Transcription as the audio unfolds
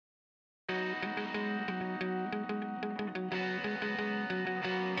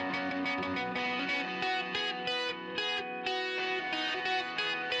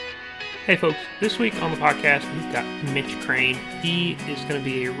Hey folks, this week on the podcast we've got Mitch Crane. He is going to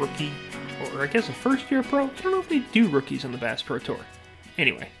be a rookie, or I guess a first-year pro. I don't know if they do rookies on the Bass Pro Tour.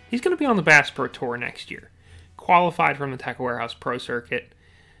 Anyway, he's going to be on the Bass Pro Tour next year. Qualified from the Tackle Warehouse Pro Circuit.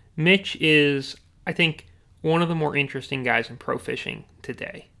 Mitch is, I think, one of the more interesting guys in pro fishing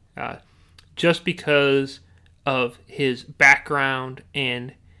today. Just because of his background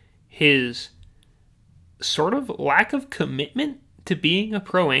and his sort of lack of commitment to being a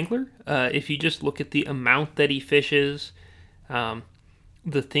pro angler. If you just look at the amount that he fishes,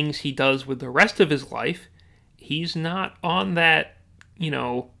 the things he does with the rest of his life, he's not on that,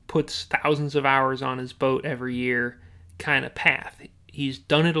 puts thousands of hours on his boat every year kind of path. He's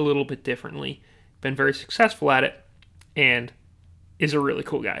done it a little bit differently, been very successful at it, and is a really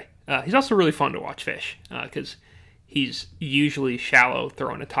cool guy. He's also really fun to watch fish, because he's usually shallow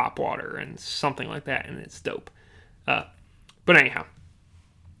throwing a top water and something like that, and it's dope. But anyhow,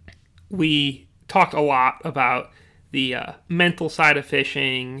 we talked a lot about the mental side of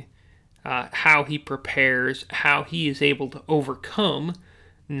fishing, how he prepares, how he is able to overcome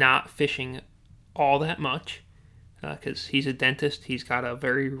not fishing all that much, because he's a dentist. He's got a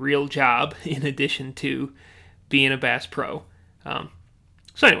very real job in addition to being a bass pro.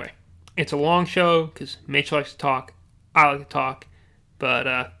 So anyway, it's a long show because Mitch likes to talk, I like to talk,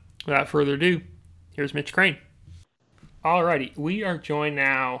 but without further ado, here's Mitch Crane. Alrighty, we are joined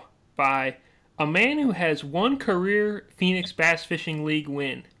now by a man who has one career Phoenix Bass Fishing League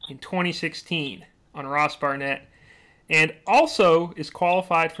win in 2016 on Ross Barnett, and also is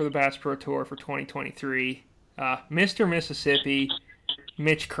qualified for the Bass Pro Tour for 2023, Mr. Mississippi,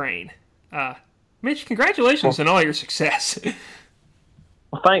 Mitch Crane. Mitch, congratulations on all your success.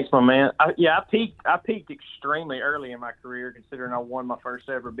 Well, thanks, my man. I peaked extremely early in my career, considering I won my first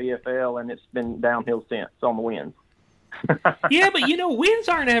ever BFL, and it's been downhill since on the wins. Yeah, but wins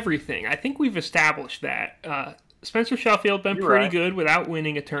aren't everything. I think we've established that. Spencer Sheffield been pretty good without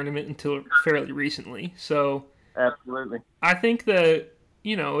winning a tournament until fairly recently. So absolutely, I think that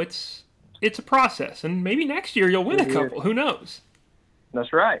it's a process, and maybe next year you'll win a couple. Who knows?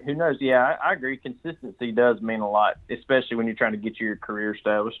 That's right. Who knows? Yeah, I agree. Consistency does mean a lot, especially when you're trying to get your career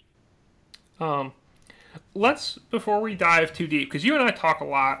established. Let's, before we dive too deep, because you and I talk a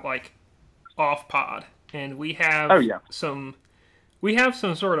lot like off pod. And we have some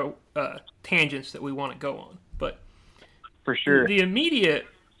sort of tangents that we want to go on. But for sure, the immediate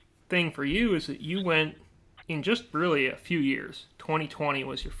thing for you is that you went in just really a few years. 2020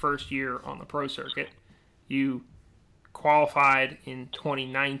 was your first year on the pro circuit. You qualified in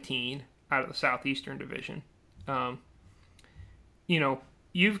 2019 out of the Southeastern Division.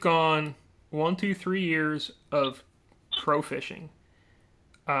 You've gone 1, 2, 3 years of pro fishing.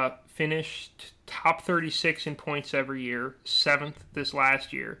 Finished top 36 in points every year, 7th this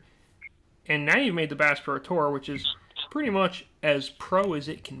last year. And now you've made the Bass Pro Tour, which is pretty much as pro as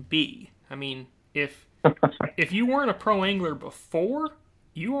it can be. I mean, if you weren't a pro angler before,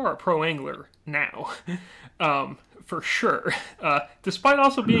 you are a pro angler now, for sure, despite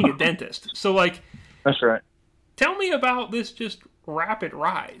also being a dentist. So, that's right. Tell me about this just rapid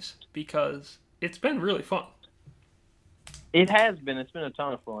rise, because it's been really fun. It has been. It's been a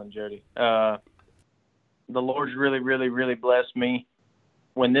ton of fun, Jody. The Lord's really, really, really blessed me.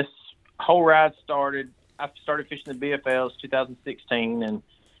 When this whole ride started, I started fishing the BFLs 2016, and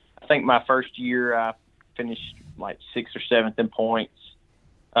I think my first year I finished like 6th or 7th in points,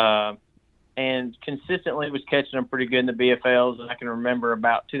 and consistently was catching them pretty good in the BFLs. And I can remember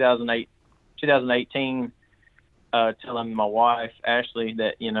about 2018, telling my wife Ashley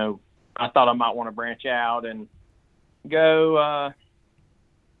that I thought I might want to branch out and go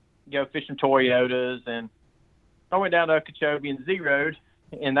fish some Toyotas, and I went down to Okeechobee and zeroed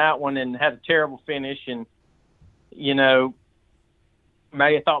in that one and had a terrible finish, and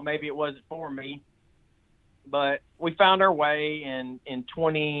may have thought maybe it wasn't for me, but we found our way. And in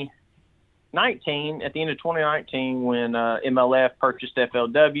 2019, at the end of 2019, when MLF purchased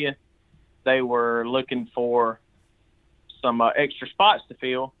FLW, they were looking for some extra spots to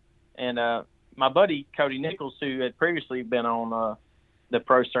fill, and my buddy Cody Nichols, who had previously been on the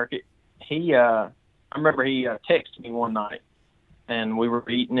pro circuit, I remember he texted me one night, and we were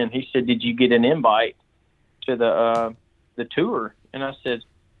eating, and he said, "Did you get an invite to the tour?" And I said,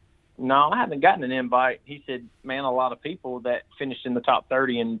 "No, I haven't gotten an invite." He said, "Man, a lot of people that finished in the top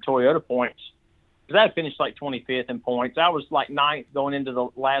 30 in Toyota points." Because I had finished like 25th in points. I was like 9th going into the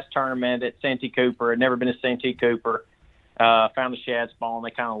last tournament at Santee Cooper. I'd never been to Santee Cooper. Found the shad spawn.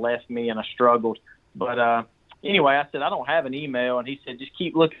 They kind of left me, and I struggled. But anyway, I said, I don't have an email. And he said, just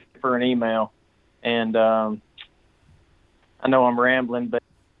keep looking for an email. And I know I'm rambling, but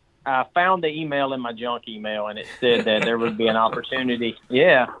I found the email in my junk email, and it said that there would be an opportunity.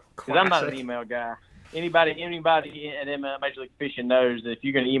 Yeah, because I'm not an email guy. Anybody at Major League Fishing knows that if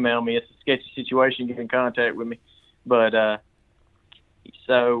you're going to email me, it's a sketchy situation, get in contact with me. But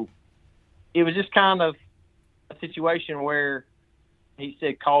so it was just kind of a situation where he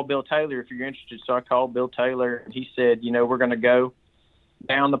said, call Bill Taylor if you're interested. So I called Bill Taylor, and he said, we're going to go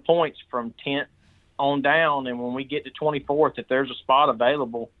down the points from 10th on down, and when we get to 24th, if there's a spot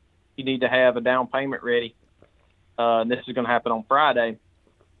available, you need to have a down payment ready. And this is going to happen on Friday,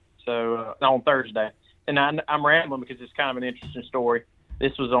 so on Thursday. And I'm rambling because it's kind of an interesting story.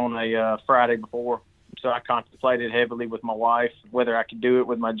 This was on a Friday before, so I contemplated heavily with my wife whether I could do it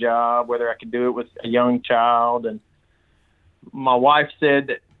with my job, whether I could do it with a young child. And my wife said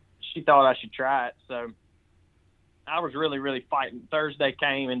that she thought I should try it, so I was really, really fighting. Thursday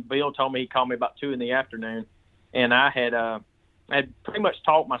came, and Bill told me he'd call me about 2 in the afternoon, and I had pretty much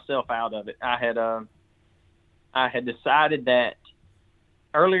talked myself out of it. I had decided that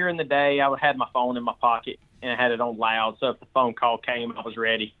earlier in the day I had my phone in my pocket, and I had it on loud, so if the phone call came, I was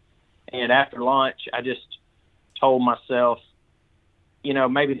ready. And after lunch, I just told myself,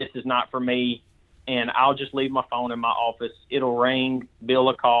 maybe this is not for me, and I'll just leave my phone in my office. It'll ring, Bill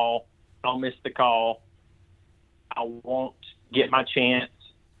will call, I'll miss the call. I won't get my chance,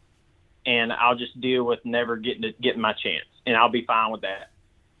 and I'll just deal with never getting my chance, and I'll be fine with that.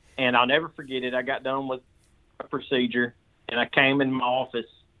 And I'll never forget it. I got done with a procedure, and I came in my office,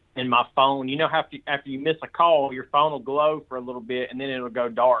 and my phone, after you miss a call, your phone will glow for a little bit, and then it'll go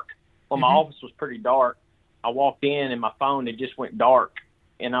dark. Well, my office was pretty dark. I walked in, and my phone, it just went dark,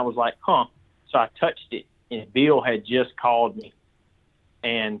 and I was like, huh. So I touched it, and Bill had just called me,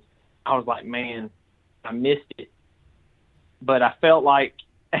 and I was like, man, I missed it. But I felt like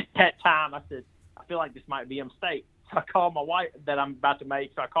at that time, I said, I feel like this might be a mistake. So I called my wife that I'm about to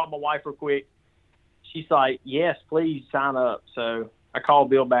make. So I called my wife real quick. She's like, yes, please sign up. So I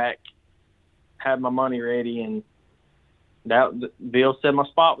called Bill back, had my money ready, and Bill said my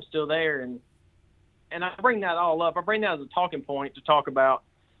spot was still there. And I bring that all up. I bring that as a talking point to talk about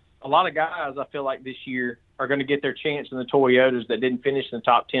a lot of guys I feel like this year are going to get their chance in the Toyotas that didn't finish in the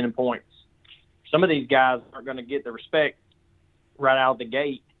top 10 in points. Some of these guys aren't going to get the respect right out of the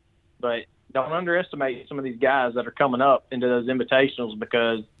gate, but don't underestimate some of these guys that are coming up into those invitationals,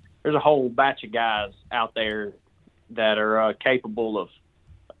 because there's a whole batch of guys out there that are capable of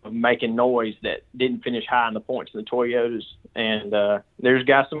making noise that didn't finish high in the points in the Toyotas. And there's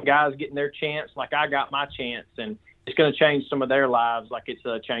some guys getting their chance like I got my chance, and it's going to change some of their lives like it's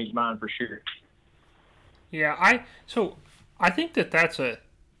changed mine for sure. Yeah, I think that's a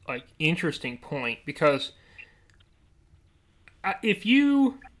interesting point, because we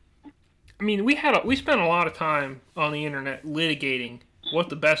spent a lot of time on the internet litigating what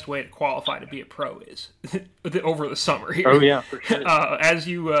the best way to qualify to be a pro is over the summer here. Oh yeah, for sure. As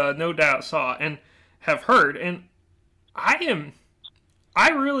you no doubt saw and have heard, and I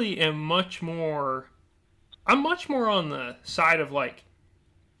really am much more on the side of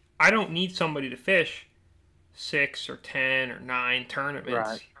I don't need somebody to fish 6 or 10 or 9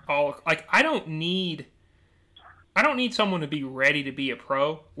 tournaments. Right. I don't need someone to be ready to be a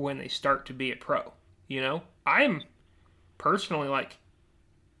pro when they start to be a pro. I'm personally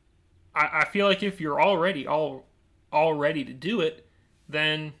I feel like if you're already all ready to do it,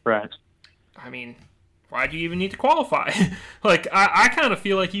 then right. I mean, why do you even need to qualify? I kind of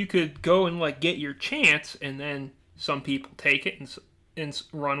feel like you could go and get your chance, and then some people take it and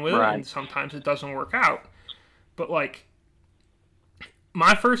run with right. it, and sometimes it doesn't work out. But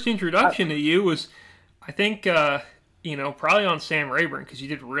my first introduction to you was, I think, probably on Sam Rayburn, because you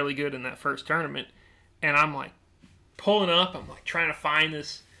did really good in that first tournament. And I'm pulling up, I'm trying to find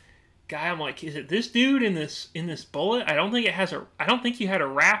this guy. I'm is it this dude in this bullet? I don't think you had a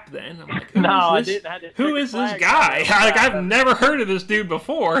wrap then. I'm I didn't. Who is this guy? I've never heard of this dude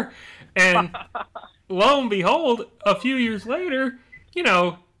before. And lo and behold, a few years later,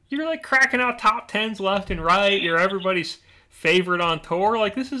 you're cracking out top 10s left and right. You're everybody's favorite on tour.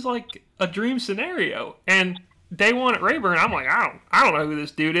 This is a dream scenario. And day one at Rayburn, I'm I don't know who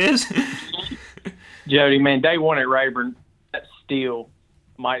this dude is. Jody, man, day one at Rayburn, that still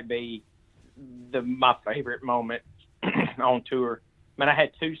might be my favorite moment on tour. Man, I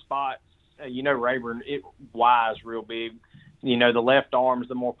had 2 spots. Rayburn, it wise real big. The left arm is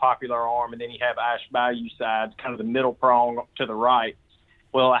the more popular arm, and then you have Ash Bayou side, kind of the middle prong to the right.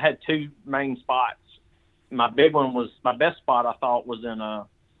 Well, I had 2 main spots, my big one was my best spot. I thought was in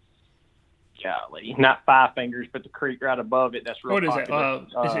not Five Fingers, but the creek right above it. That's real popular.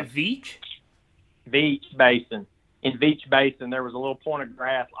 What is it? Is it Veach? Veach Basin. In Veach Basin, there was a little point of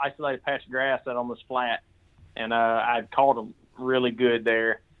grass, isolated patch of grass that almost flat, and I caught them really good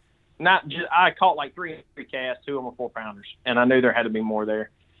there. I caught like 3 casts, 2 of them were 4-pounders, and I knew there had to be more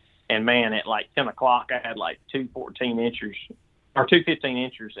there. And man, at like 10 o'clock, I had like 2 14-inchers or 2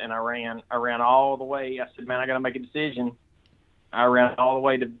 15-inchers, and I ran all the way. I said, man, I got to make a decision. I ran all the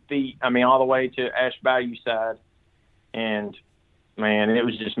way to Ash Bayou side, and man, it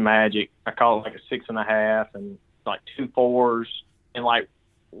was just magic. I caught like a 6.5 and like 2 4s, and like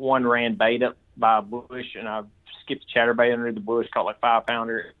one ran bait up by a bush, and I skipped a chatterbait under the bush, caught like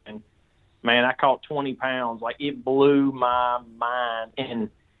 5-pounder, and man, I caught 20 pounds. Like, it blew my mind.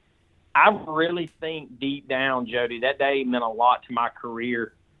 And I really think deep down, Jody, that day meant a lot to my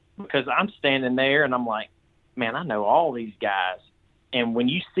career, because I'm standing there and I'm like, man, I know all these guys. And when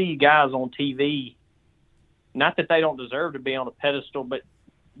you see guys on TV, not that they don't deserve to be on a pedestal, but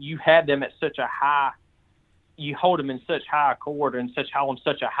you have them at such a high, you hold them in such high accord and on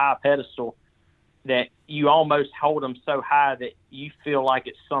such a high pedestal that you almost hold them so high that you feel like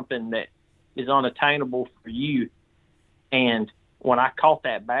it's something that is unattainable for you. And when I caught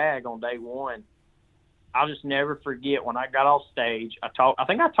that bag on day one, I'll just never forget when I got off stage. I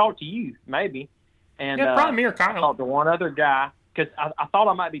think I talked to you, maybe. And yeah, probably me or Kyle. I talked to one other guy, because I thought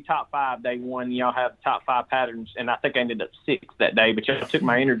I might be top 5 day one. Y'all have top 5 patterns, and I think I ended up 6th that day. But y'all took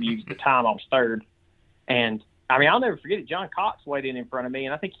my interviews the time I was 3rd. And, I mean, I'll never forget it. John Cox weighed in front of me,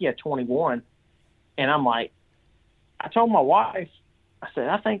 and I think he had 21. And I'm like, I told my wife, I said,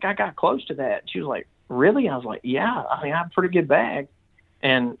 I think I got close to that. She was like, really? I was like, yeah. I mean, I have a pretty good bag.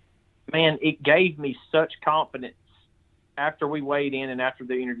 And, man, it gave me such confidence after we weighed in and after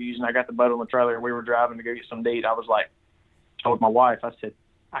the interviews and I got the boat on the trailer and we were driving to go get some meat. I was like, told my wife, I said,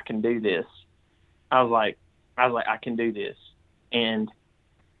 I can do this. I was like, I can do this. And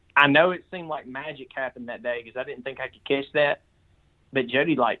I know it seemed like magic happened that day because I didn't think I could catch that. But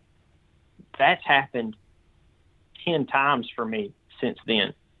Jody, like, that's happened 10 times for me since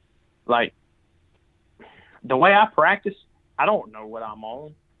then. Like, the way I practice, I don't know what I'm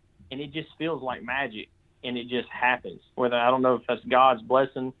on, and it just feels like magic, and it just happens. Whether I don't know if that's God's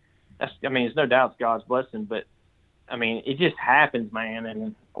blessing. There's no doubt it's God's blessing, but I mean, it just happens, man.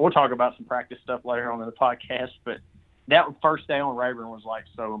 And we'll talk about some practice stuff later on in the podcast, but that first day on Rayburn was like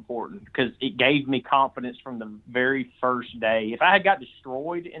so important because it gave me confidence from the very first day. If I had got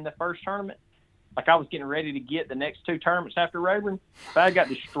destroyed in the first tournament, like I was getting ready to get the next 2 tournaments after Rayburn, if I had got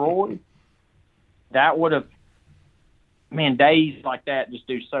destroyed, that would have, man, days like that just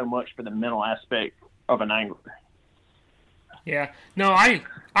do so much for the mental aspect of an angler. Yeah. No, I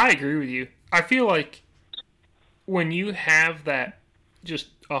agree with you. I feel like when you have that just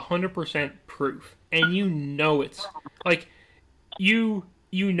 100% proof and you know it's like you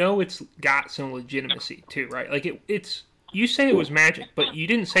know it's got some legitimacy too, right? Like it's you say it was magic, but you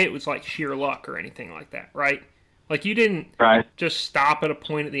didn't say it was like sheer luck or anything like that, right? Like you didn't just stop at a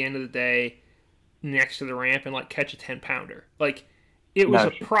point at the end of the day next to the ramp and like catch a 10-pounder. Like it was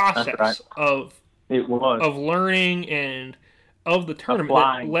a process of learning and of the tournament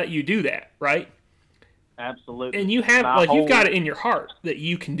that let you do that, right? Absolutely. And you have you've got it in your heart that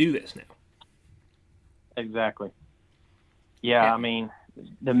you can do this now. Exactly. Yeah, I mean,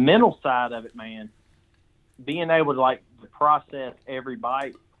 the mental side of it, man, being able to process every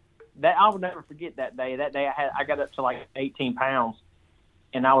bite. That I will never forget that day. That day I got up to like 18 pounds,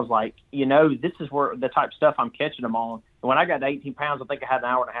 and I was like, this is where the type of stuff I'm catching them on. And when I got to 18 pounds, I think I had an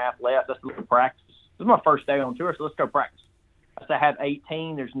hour and a half left. That's a little practice. This is my first day on tour, so let's go practice. I said, I have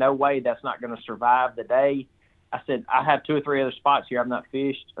 18. There's no way that's not going to survive the day. I said, I have 2 or 3 other spots here I've not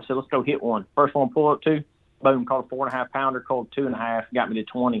fished. I said, let's go hit one. First one, pull up to, boom, caught a 4.5-pounder, caught 2.5, got me to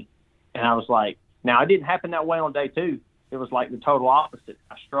 20. And I was like, now it didn't happen that way on day 2. It was like the total opposite.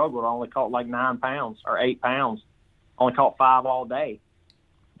 I struggled. I only caught like 9 pounds or 8 pounds. Only caught 5 all day.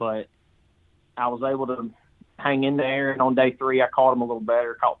 But I was able to hang in there. And on day 3, I caught them a little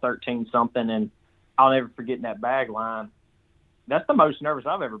better, caught 13 something. And I'll never forget that bag line. That's the most nervous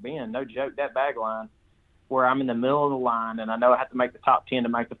I've ever been. No joke, that bag line where I'm in the middle of the line and I know I have to make the top 10 to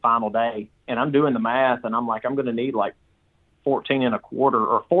make the final day. And I'm doing the math and I'm like, I'm going to need like 14.25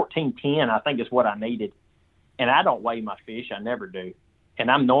 or 14.10, I think is what I needed. And I don't weigh my fish. I never do. And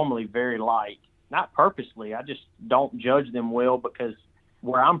I'm normally very light, not purposely. I just don't judge them well because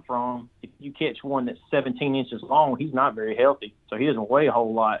where I'm from, if you catch one that's 17 inches long, he's not very healthy. So he doesn't weigh a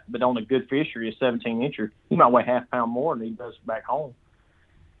whole lot. But on a good fishery, a 17-incher, he might weigh half pound more than he does back home.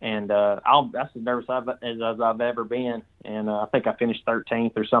 And that's as nervous as I've ever been. And I think I finished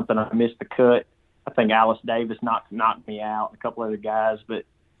 13th or something. I missed the cut. I think Alice Davis knocked me out, and a couple other guys. But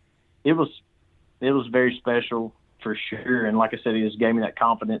it was very special for sure. And like I said, it just gave me that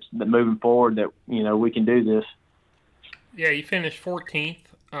confidence that moving forward that, we can do this. Yeah, you finished 14th.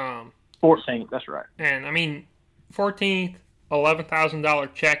 14th, that's right. And, 14th,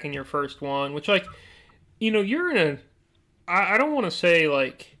 $11,000 check in your first one, which, you're in a – I don't want to say,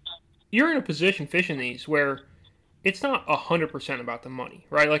 you're in a position fishing these where it's not 100% about the money,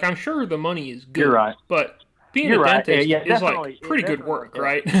 right? I'm sure the money is good. You're right. But being a dentist is, pretty good work,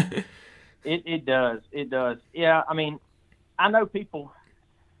 right? It does. It does. Yeah, I know people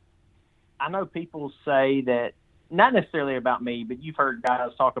say that, not necessarily about me, but you've heard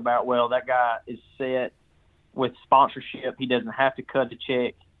guys talk about, well, that guy is set with sponsorship. He doesn't have to cut a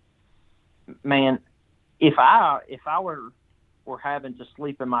check. Man, if I were having to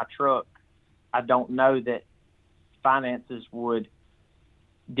sleep in my truck, I don't know that finances would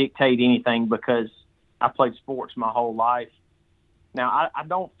dictate anything because I played sports my whole life. Now, I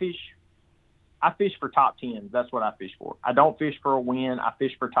don't fish. I fish for top tens. That's what I fish for. I don't fish for a win. I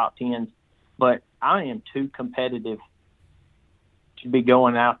fish for top tens. But I am too competitive to be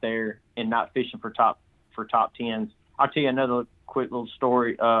going out there and not fishing for top tens. I'll tell you another quick little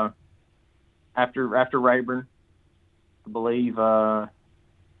story. After Rayburn, I believe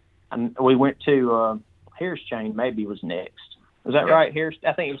we went to Harris Chain. Maybe was next. Was that right? Harris.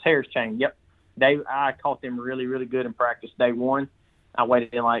 I think it was Harris Chain. Yep. I caught them really, really good in practice. Day one, I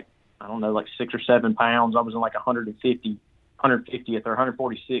weighed in 6 or 7 pounds. I was in 150th or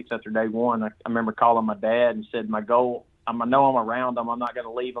 146 after day one. I remember calling my dad and said, my goal, I know I'm around them. I'm not going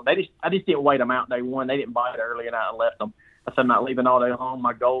to leave them. I just didn't wait them out day one. They didn't bite early, and I left them. I said, I'm not leaving all day long.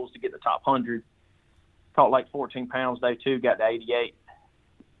 My goal is to get the top 100. Caught 14 pounds day two, got to 88.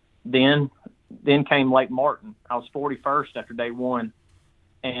 Then came Lake Martin. I was 41st after day one.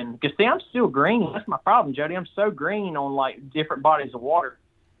 And because, see, I'm still green. That's my problem, Jody. I'm so green on, different bodies of water.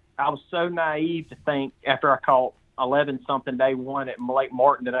 I was so naive to think after I caught 11-something day one at Lake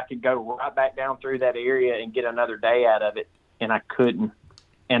Martin that I could go right back down through that area and get another day out of it, and I couldn't.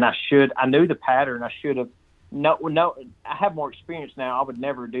 And I knew the pattern. I should have. No, I have more experience now. I would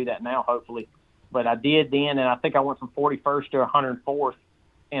never do that now, hopefully. But I did then, and I think I went from 41st to 104th.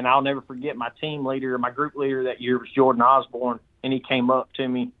 And I'll never forget my team leader, my group leader that year was Jordan Osborne, and he came up to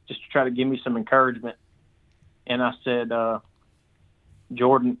me just to try to give me some encouragement. And I said,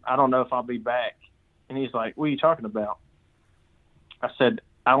 Jordan, I don't know if I'll be back. And he's like, what are you talking about? I said,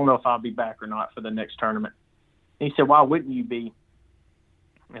 I don't know if I'll be back or not for the next tournament. And he said, why wouldn't you be?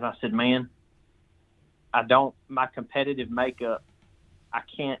 And I said, man, my competitive makeup, I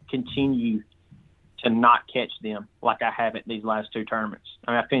can't continue to not catch them like I haven't these last two tournaments.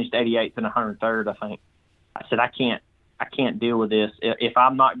 I finished 88th and 103rd, I think. I said, I can't deal with this. If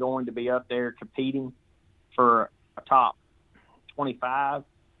I'm not going to be up there competing for a top 25,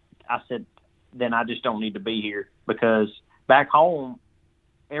 I said, then I just don't need to be here, because back home,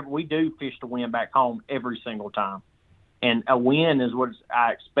 we do fish to win back home every single time. And a win is what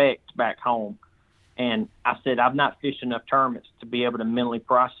I expect back home. And I said, I've not fished enough tournaments to be able to mentally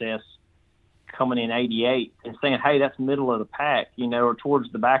process coming in 88 and saying, hey, that's middle of the pack, or towards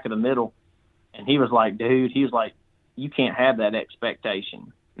the back of the middle. And he was like, dude, you can't have that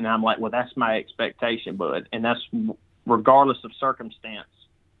expectation. And I'm like, well, that's my expectation, bud. And that's regardless of circumstance,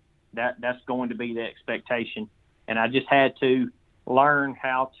 that's going to be the expectation. And I just had to learn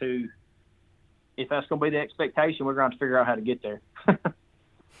how to, if that's going to be the expectation, we're going to figure out how to get there.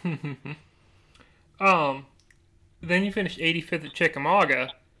 Then you finished 85th at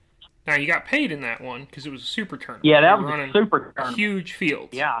Chickamauga. Now, you got paid in that one because it was a super tournament. Yeah, that was a super tournament. Huge field.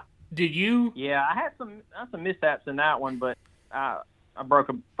 Yeah. Did you? Yeah, I had some mishaps in that one, but I broke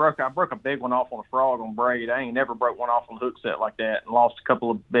a big one off on a frog on braid. I ain't never broke one off on a hook set like that, and lost a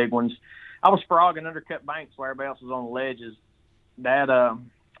couple of big ones. I was frogging undercut banks where everybody else was on the ledges. That's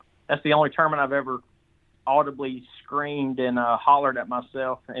the only tournament I've ever audibly screamed and hollered at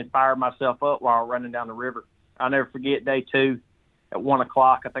myself and fired myself up while running down the river. I'll never forget day two. At 1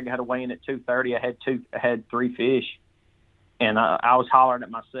 o'clock, I think I had a weigh in at 2:30. I had 3 fish, and I was hollering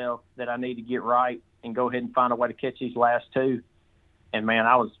at myself that I need to get right and go ahead and find a way to catch these last two. And man,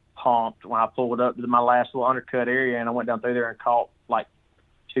 I was pumped when I pulled up to my last little undercut area, and I went down through there and caught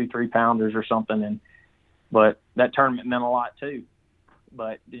 2-3 pounders or something. But that tournament meant a lot too.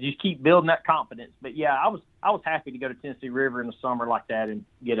 But you just keep building that confidence. But yeah, I was happy to go to Tennessee River in the summer like that and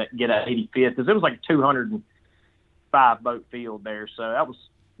get a 85th, because it was like 205 boat field there, so that was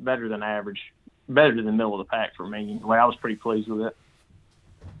better than average, better than the middle of the pack for me. Anyway, I was pretty pleased with it.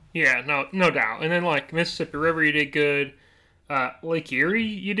 Yeah, no doubt. And then like Mississippi River, you did good. Lake Erie,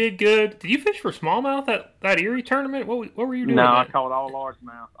 you did good. Did you fish for smallmouth at that Erie tournament? What were you doing No, I then? caught all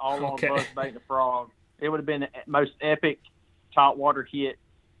largemouth, all on Okay. buzzbait and a frog. It would have been the most epic saltwater hit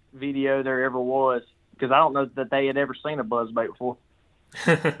video there ever was, because I don't know that they had ever seen a buzzbait before.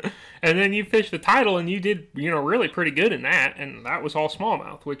 And then you fished the title, and you did, really pretty good in that, and that was all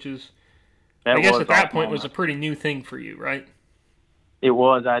smallmouth, which is, That I guess was at that all point was a smallmouth. pretty new thing for you, right? It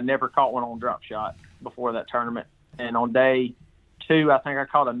was. I had never caught one on drop shot before that tournament. And on day 2, I think I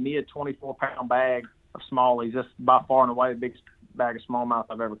caught a mid 24-pound bag of smallies. That's by far and away the biggest bag of smallmouth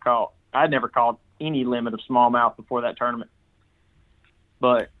I've ever caught. I'd never caught any limit of smallmouth before that tournament.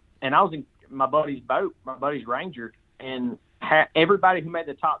 And I was in my buddy's boat, my buddy's Ranger, and everybody who made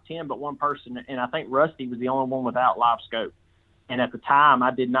the top 10 but one person, and I think Rusty was the only one without live scope. And at the time,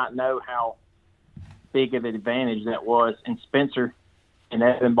 I did not know how big of an advantage that was. And Spencer and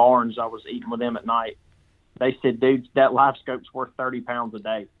Evan Barnes, I was eating with them at night. They said, dude, that live scope's worth 30 pounds a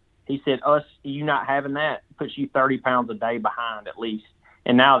day. He said, you not having that puts you 30 pounds a day behind at least.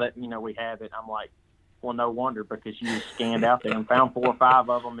 And now that, we have it, I'm like, well, no wonder, because you just scanned out there and found 4 or 5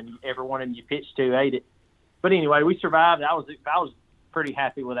 of them, and every one of them you pitched to ate it. But anyway, we survived. I was pretty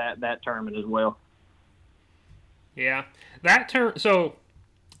happy with that tournament as well. Yeah. So,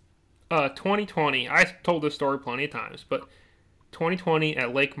 2020, I told this story plenty of times, but 2020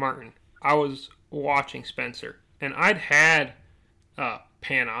 at Lake Martin, I was watching Spencer, and I'd had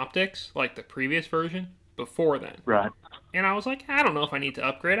Panoptics, like the previous version, before then. Right. And I was like, I don't know if I need to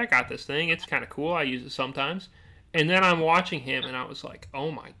upgrade. I got this thing. It's kind of cool. I use it sometimes. And then I'm watching him, and I was like,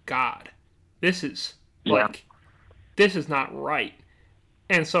 oh my God. This is, this is not right.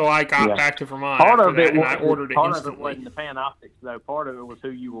 And so I got back to Vermont after that, and I ordered it instantly. Part of it wasn't the Panoptics, though. Part of it was who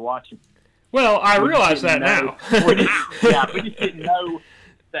you were watching. Well, I realize that now. We just didn't know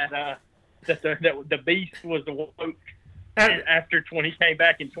that the beast was awoke after he came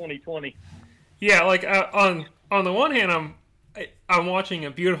back in 2020. Yeah, like on the one hand, I'm watching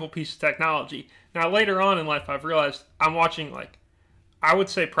a beautiful piece of technology. Now later on in life, I've realized I'm watching, like, I would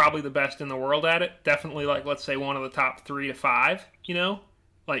say probably the best in the world at it. Definitely, like, let's say one of the top 3 to 5.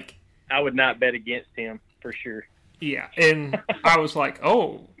 Like, I would not bet against him for sure. Yeah, and I was like,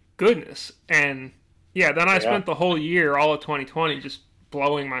 oh goodness, and yeah, then I spent the whole year, all of 2020, just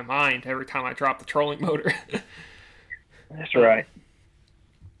blowing my mind every time I dropped the trolling motor. That's right.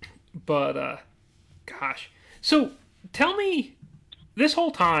 But gosh, so tell me, this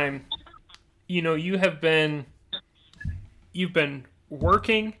whole time, you've been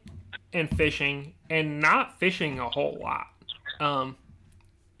working and fishing and not fishing a whole lot.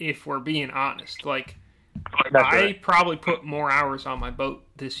 If we're being honest, like, I probably put more hours on my boat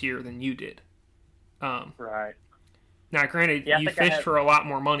this year than you did. Right. Now, granted, you fished for a lot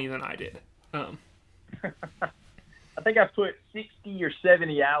more money than I did. I think I put 60 or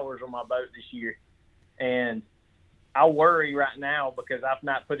 70 hours on my boat this year, and I worry right now because I've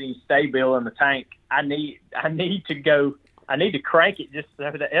not put any Sta-Bil in the tank. I need to crank it just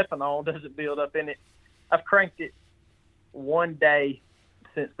so the ethanol doesn't build up in it. I've cranked it one day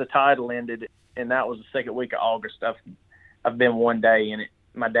since the title ended, and that was the second week of August. I've been one day in it.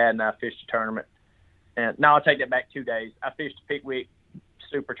 My dad and I fished a tournament, and now I'll take that back 2 days. I fished a Pickwick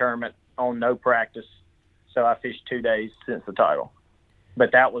Super Tournament on no practice, so I fished 2 days since the title.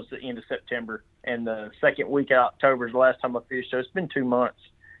 But that was the end of September, and the second week of October is the last time I fished, so it's been 2 months.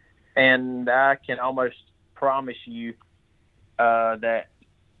 And I can almost promise you that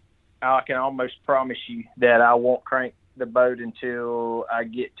I won't crank the boat until I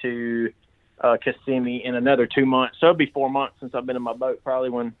get to Kissimmee in another 2 months. So it'll be 4 months since I've been in my boat, probably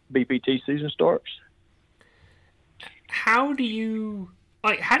when BPT season starts. How do you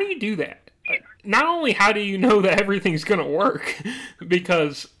do that? Not only how do you know that everything's going to work,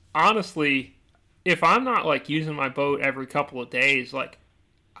 because honestly, if I'm not, like, using my boat every couple of days, like,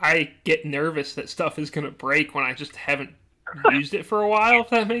 I get nervous that stuff is going to break when I just haven't used it for a while, if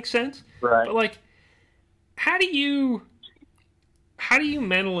that makes sense. Right. But, like, how do you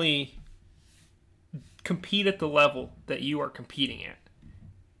mentally compete at the level that you are competing at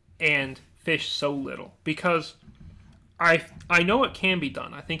and fish so little? Because I know it can be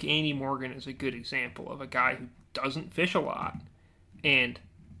done. I think Andy Morgan is a good example of a guy who doesn't fish a lot and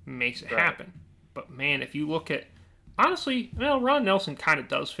makes it happen. But man, if you look at, honestly, well, Ron Nelson kind of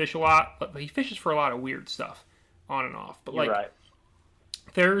does fish a lot, but he fishes for a lot of weird stuff on and off. But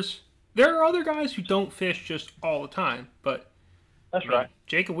there are other guys who don't fish just all the time, but that's right.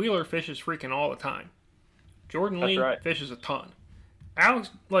 Jacob Wheeler fishes freaking all the time. Jordan Lee fishes a ton. Alex,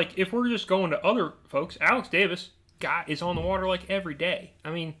 like, if we're just going to other folks, Alex Davis guy is on the water like every day.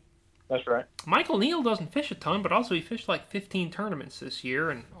 I mean, that's right. Michael Neal doesn't fish a ton, but also he fished like 15 tournaments this year,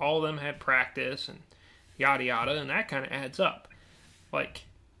 and all of them had practice and yada yada, and that kind of adds up. Like,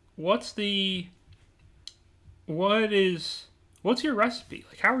 what's your recipe?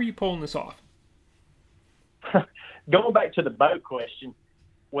 Like, how are you pulling this off? Going back to the boat question,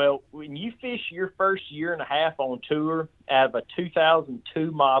 well, when you fish your first year and a half on tour out of a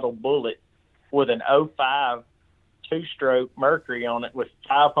 2002 model Bullet with an 05 two-stroke Mercury on it with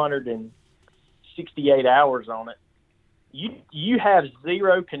 568 hours on it, you have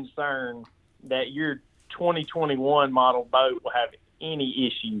zero concern that your 2021 model boat will have any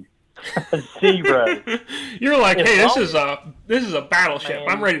issue. Zero. You're like, hey, this is a battleship.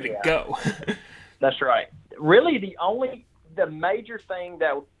 I'm ready to go. That's right. Really, the major thing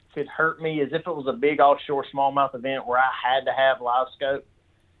that could hurt me is if it was a big offshore smallmouth event where I had to have live scope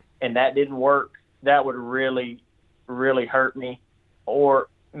and that didn't work. That would really, really hurt me. Or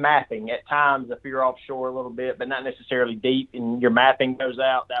mapping at times if you're offshore a little bit, but not necessarily deep, and your mapping goes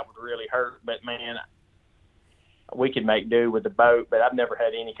out, that would really hurt. But man, we could make do with the boat. But I've never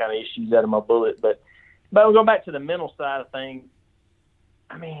had any kind of issues out of my Bullet. But we'll go back to the mental side of things.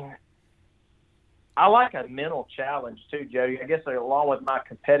 I mean, I like a mental challenge too, Jody. I guess along with my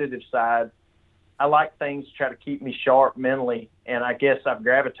competitive side, I like things to try to keep me sharp mentally. And I guess I've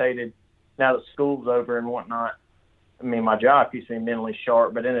gravitated, now that school's over and whatnot, I mean, my job keeps me mentally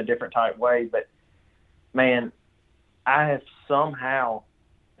sharp, but in a different type way. But, man, I have somehow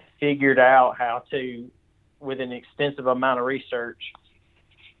figured out how to, with an extensive amount of research,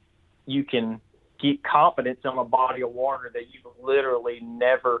 you can get confidence on a body of water that you've literally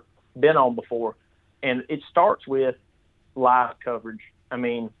never been on before. And it starts with live coverage. I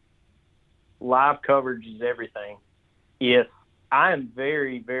mean, live coverage is everything. If I am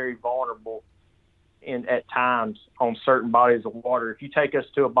very, very vulnerable at times on certain bodies of water. If you take us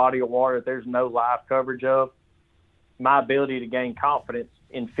to a body of water that there's no live coverage of, my ability to gain confidence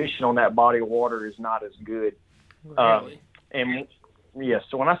in fishing on that body of water is not as good. Really? And yes,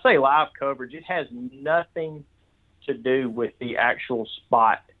 so when I say live coverage, it has nothing to do with the actual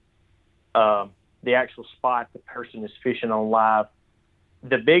spot, the person is fishing on live.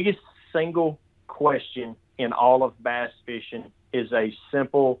 The biggest single question in all of bass fishing is a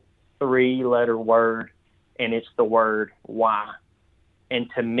simple 3-letter word, and it's the word why.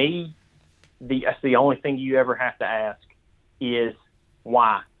 And to me, that's the only thing you ever have to ask is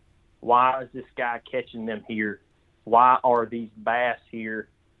why. Why is this guy catching them here? Why are these bass here?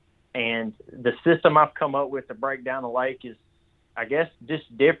 And the system I've come up with to break down the lake is, I guess,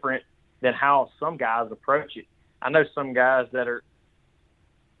 just different than how some guys approach it. I know some guys that are,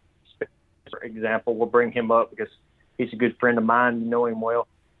 for example, we'll bring him up because he's a good friend of mine. You know him well.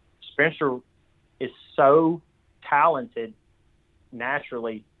 Spencer is so talented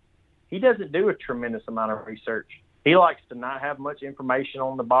naturally. He doesn't do a tremendous amount of research. He likes to not have much information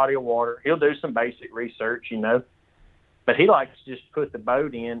on the body of water. He'll do some basic research, but he likes to just put the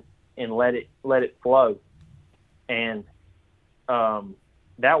boat in and let it flow. And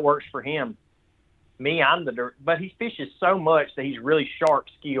that works for him. Me, but he fishes so much that he's really sharp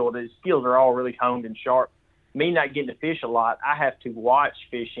skilled. His skills are all really honed and sharp. Me not getting to fish a lot, I have to watch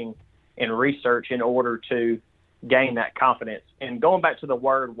fishing and research in order to gain that confidence. And going back to the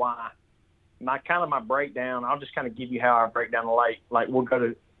word why, my breakdown, I'll just kind of give you how I break down the lake. Like we'll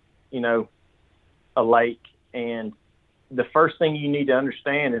go to, a lake, and the first thing you need to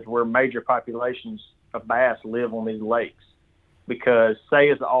understand is where major populations of bass live on these lakes. Because say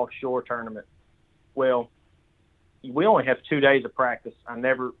it's an offshore tournament, well, we only have 2 days of practice.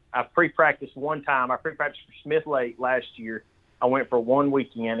 I pre-practiced one time. I pre-practiced for Smith Lake last year. I went for one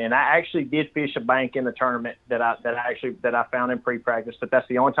weekend, and I actually did fish a bank in the tournament that I found in pre-practice, but that's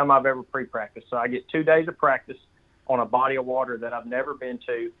the only time I've ever pre-practiced. So I get 2 days of practice on a body of water that I've never been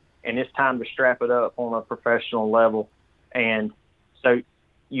to, and it's time to strap it up on a professional level. And so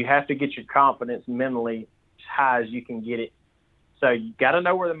you have to get your confidence mentally as high as you can get it. So you got to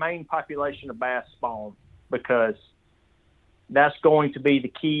know where the main population of bass spawn, because that's going to be the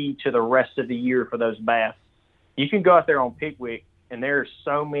key to the rest of the year for those bass. You can go out there on Pickwick, and there are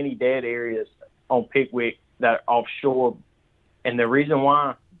so many dead areas on Pickwick that are offshore. And the reason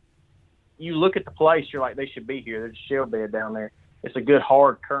why, you look at the place, you're like, they should be here. There's a shell bed down there. It's a good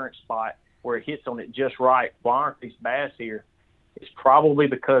hard current spot where it hits on it just right. Why aren't these bass here? It's probably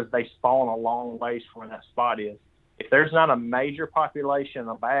because they spawn a long ways from where that spot is. If there's not a major population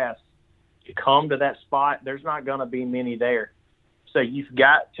of bass to come to that spot, there's not going to be many there. So you've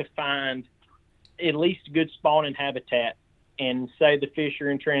got to find at least good spawning habitat. And say the fish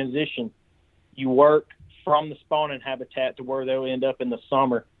are in transition, you work from the spawning habitat to where they'll end up in the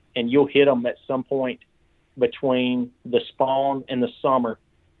summer, and you'll hit them at some point between the spawn and the summer.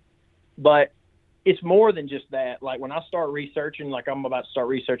 But it's more than just that. Like when I start researching, like I'm about to start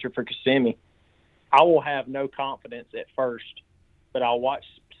researching for Kissimmee, I will have no confidence at first, but I'll watch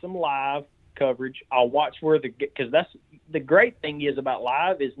some live coverage. I'll watch because that's the great thing is about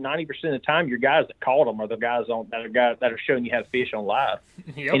live is 90% of the time your guys that caught them are the guys that are showing you how to fish on live.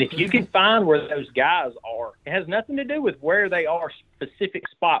 Yep. And if you can find where those guys are, it has nothing to do with where they are specific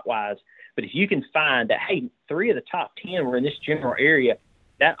spot wise. But if you can find that, hey, 3 of the top 10 were in this general area,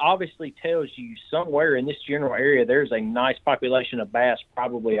 that obviously tells you somewhere in this general area there's a nice population of bass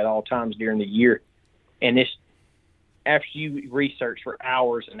probably at all times during the year. And this, after you research for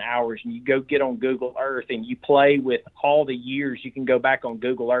hours and hours and you go get on Google Earth and you play with all the years, you can go back on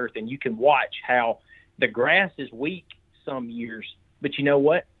Google Earth and you can watch how the grass is weak some years, but you know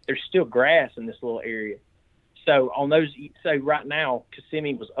what? There's still grass in this little area. So on those, so right now,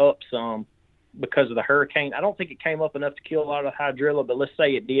 Kissimmee was up some because of the hurricane. I don't think it came up enough to kill a lot of hydrilla, but let's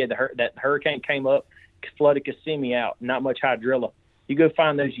say it did. That hurricane came up, flooded Kissimmee out, not much hydrilla. You go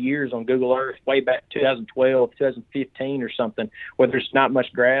find those years on Google Earth way back 2012, 2015 or something where there's not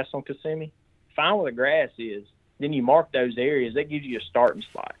much grass on Kissimmee. Find where the grass is. Then you mark those areas. That gives you a starting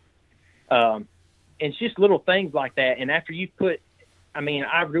spot. It's just little things like that. And after you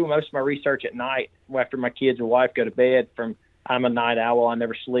I do most of my research at night after my kids and wife go to bed. I'm a night owl. I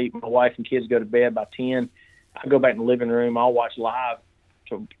never sleep. My wife and kids go to bed by 10. I go back in the living room. I'll watch live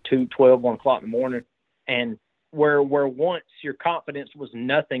till 2, 12, 1 o'clock in the morning. And where once your confidence was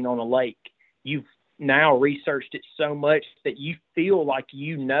nothing on a lake, you've now researched it so much that you feel like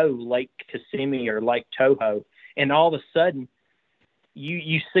you know Lake Kissimmee or Lake Toho. And all of a sudden,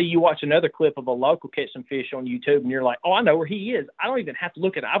 you watch another clip of a local catch some fish on YouTube, and you're like, oh, I know where he is. I don't even have to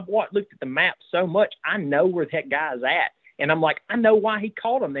look at it. I've looked at the map so much, I know where that guy's at. And I'm like, I know why he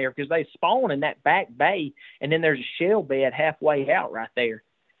caught him there, because they spawn in that back bay, and then there's a shell bed halfway out right there.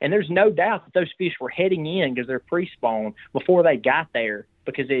 And there's no doubt that those fish were heading in because they're pre-spawn before they got there,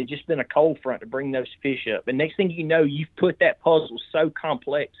 because it had just been a cold front to bring those fish up. And next thing you know, you've put that puzzle so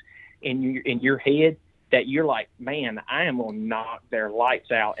complex in your head that you're like, man, I am going to knock their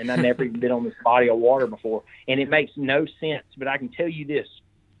lights out. And I've never even been on this body of water before. And it makes no sense. But I can tell you this.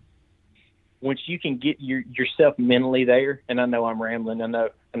 Once you can get yourself mentally there, and I know I'm rambling, I know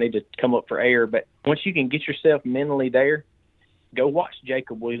I need to come up for air, but once you can get yourself mentally there, go watch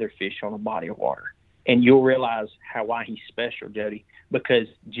Jacob Wheeler fish on a body of water, and you'll realize why he's special, Jody. Because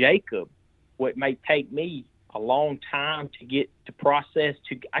Jacob, what may take me a long time to get to process,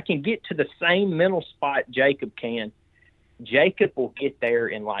 I can get to the same mental spot Jacob can. Jacob will get there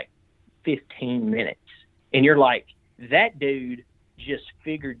in like 15 minutes. And you're like, that dude just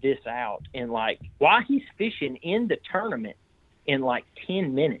figured this out. And like, why he's fishing in the tournament in like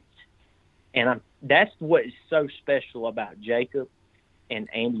 10 minutes. And that's what is so special about Jacob and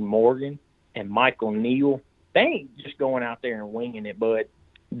Andy Morgan and Michael Neal. They ain't just going out there and winging it, but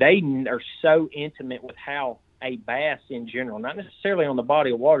they are so intimate with how a bass in general, not necessarily on the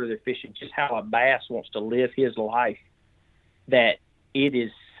body of water they're fishing, just how a bass wants to live his life, that it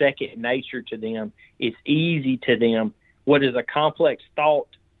is second nature to them. It's easy to them. What is a complex thought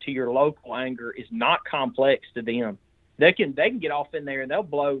to your local angler is not complex to them. They can get off in there and they'll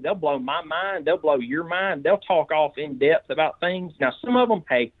blow my mind. They'll blow your mind. They'll talk off in depth about things. Now, some of them,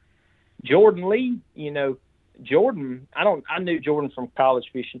 hey, Jordan Lee, Jordan, I knew Jordan from college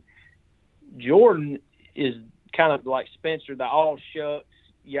fishing. Jordan is kind of like Spencer, the all shucks,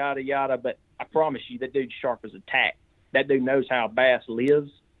 yada, yada. But I promise you, that dude's sharp as a tack. That dude knows how a bass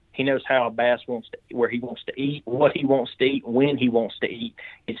lives. He knows how a bass where he wants to eat, what he wants to eat, when he wants to eat.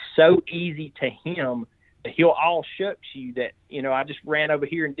 It's so easy to him that he'll all shucks you that, I just ran over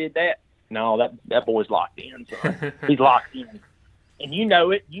here and did that. No, that boy's locked in. So he's locked in. And you know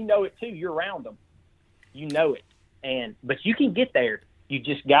it. You know it too. You're around him. You know it. But you can get there. You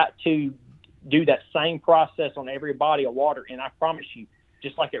just got to do that same process on every body of water. And I promise you,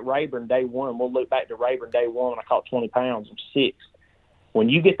 just like at Rayburn day one, we'll look back to Rayburn day one when I caught 20 pounds and 6. When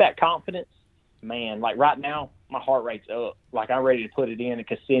you get that confidence, man, like right now, my heart rate's up. Like I'm ready to put it in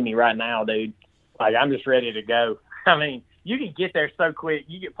Kissimmee right now, dude. Like I'm just ready to go. I mean, you can get there so quick.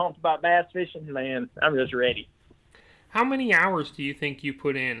 You get pumped about bass fishing, man, I'm just ready. How many hours do you think you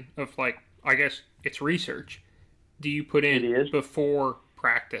put in of, like, I guess it's research, do you put in before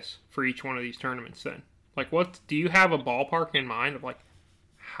practice for each one of these tournaments then? Like, what do you have a ballpark in mind of, like,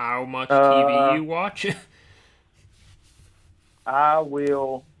 how much TV you watch? I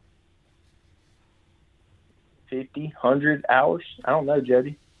will 50, 100 hours. I don't know,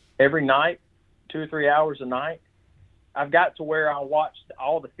 Jody. Every night, 2 or 3 hours a night. I've got to where I watched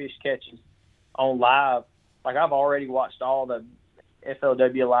all the fish catches on live. Like, I've already watched all the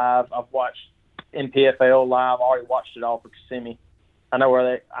FLW live. I've watched NPFL live. I already watched it all for Kissimmee. I know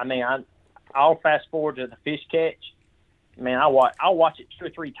where I'll fast forward to the fish catch. Man, I'll watch it 2 or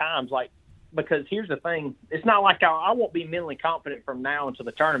 3 times. Like, because here's the thing. It's not like I won't be mentally confident from now until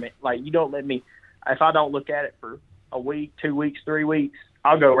the tournament. Like, you don't let me, if I don't look at it for a week, 2 weeks, 3 weeks,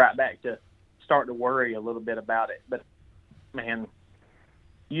 I'll go right back to start to worry a little bit about it. But, man,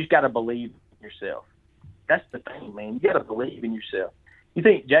 you just got to believe in yourself. That's the thing, man. You got to believe in yourself. You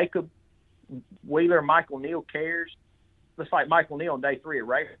think Jacob Wheeler, Michael Neal cares? Looks like Michael Neal on day 3 at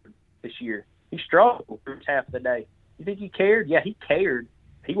Rayford this year. He struggled for half the day. You think he cared? Yeah, he cared.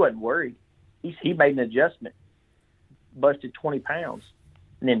 He wasn't worried. He made an adjustment, busted 20 pounds,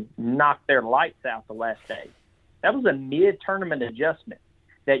 and then knocked their lights out the last day. That was a mid-tournament adjustment.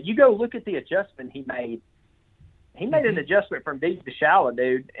 That you go look at the adjustment he made. He made an adjustment from deep to shallow,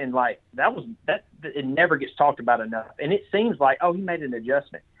 dude, and like that it never gets talked about enough. And it seems like, oh, he made an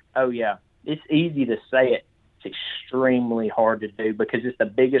adjustment. Oh yeah, it's easy to say it. It's extremely hard to do because it's the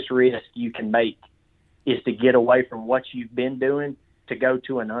biggest risk you can make is to get away from what you've been doing to go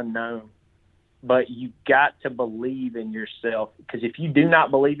to an unknown. But you got to believe in yourself because if you do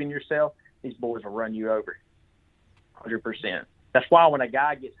not believe in yourself, these boys will run you over 100%. That's why when a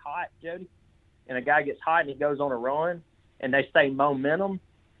guy gets hot, Jody, and a guy gets hot and he goes on a run and they say momentum,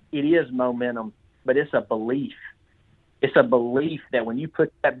 it is momentum, but it's a belief. It's a belief that when you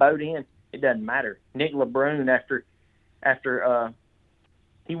put that boat in, it doesn't matter. Nick LeBrun, after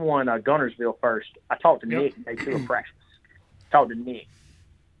he won Gunnersville first, I talked to Nick day 2 of practice. Talked to Nick.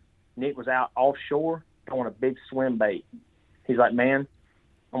 Nick was out offshore throwing a big swim bait. He's like, man,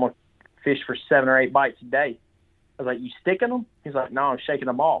 I'm going to fish for 7 or 8 bites a day. I was like, you sticking them? He's like, no, I'm shaking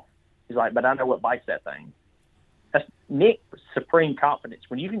them off. He's like, but I know what bites that thing. That's Nick, supreme confidence.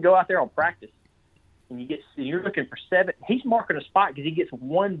 When you can go out there on practice and you're looking for 7, he's marking a spot because he gets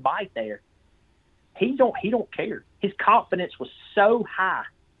 1 bite there. He don't care. His confidence was so high.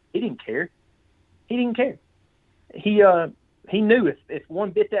 He didn't care. He knew if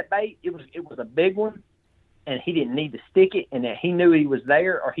one bit that bait, it was a big one, and he didn't need to stick it, and that he knew he was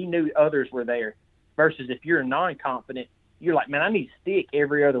there or he knew others were there. Versus if you're non-confident, you're like, man, I need to stick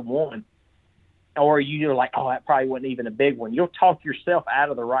every other one. Or you're like, oh, that probably wasn't even a big one. You'll talk yourself out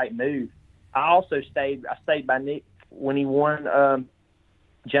of the right move. I stayed by Nick when he won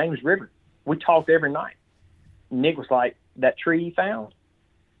James River. We talked every night. Nick was like, that tree he found?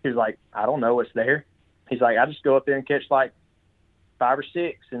 He was like, I don't know what's there. He's like, I just go up there and catch like 5 or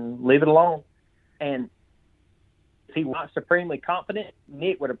 6 and leave it alone. And if he wasn't supremely confident,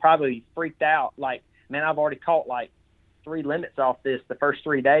 Nick would have probably freaked out. Like, man, I've already caught like 3 limits off this the first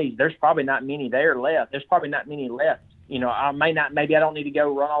 3 days. There's probably not many there left. There's probably not many left. You know, maybe I don't need to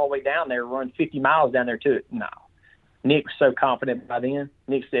go run all the way down there, run 50 miles down there to it. No. Nick was so confident by then.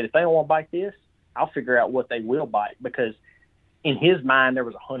 Nick said, if they don't want to bite this, I'll figure out what they will bite. Because in his mind, there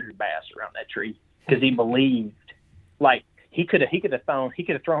was 100 bass around that tree because he believed. Like, he could have thrown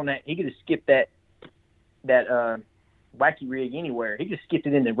that, he could have skipped that wacky rig anywhere. He just skipped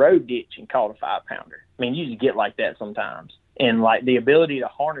it in the road ditch and caught a 5-pounder. I mean, you just get like that sometimes. And like the ability to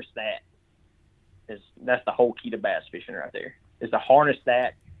harness that's the whole key to bass fishing right there, is to harness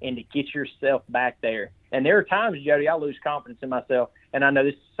that and to get yourself back there. And there are times, Jody, I lose confidence in myself. And I know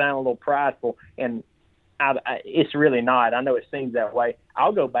this sounds a little prideful, and it's really not. I know it seems that way.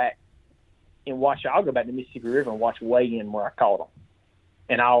 I'll go back to the Mississippi River and watch weigh-in where I caught them.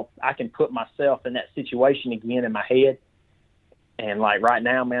 And I can put myself in that situation again in my head. And like right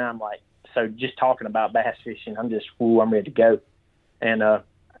now, man, I'm like, so just talking about bass fishing, I'm ready to go. And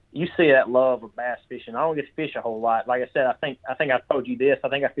you see that love of bass fishing. I don't get to fish a whole lot. Like I said, I think I told you this. I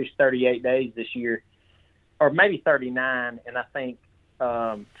think I fished 38 days this year, or maybe 39, and I think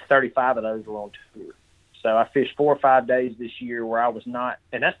 35 of those were on tour. So I fished 4 or 5 days this year where I was not,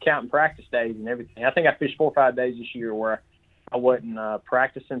 and that's counting practice days and everything. I think I fished 4 or 5 days this year where I wasn't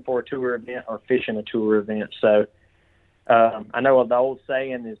practicing for a tour event or fishing a tour event. So I know the old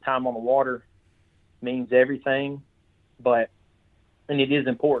saying is time on the water means everything, and it is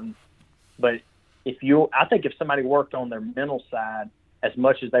important. But I think if somebody worked on their mental side as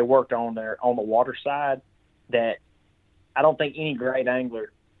much as they worked on the water side, that I don't think any great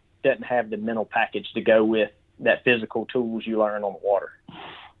angler doesn't have the mental package to go with that physical tools you learn on the water.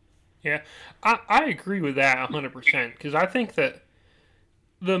 Yeah, I agree with that 100%, because I think that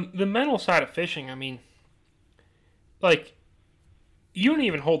the mental side of fishing, I mean, like, you don't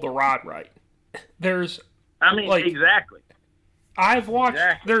even hold the rod right. Exactly. I've watched.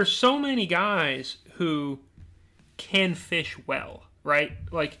 Exactly. There's so many guys who can fish well, right?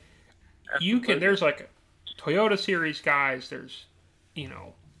 Like you can. Absolutely. There's like Toyota Series guys. There's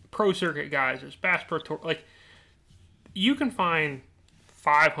Pro Circuit guys. There's Bass Pro Tour. Like you can find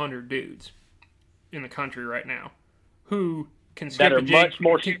 500 dudes in the country right now who can skip That are a jig. much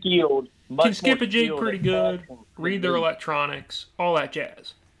more skilled. Can skip a jig pretty good. Read their electronics. All that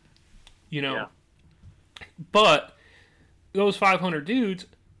jazz. Yeah. But those 500 dudes,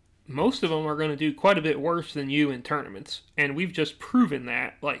 most of them are going to do quite a bit worse than you in tournaments, and we've just proven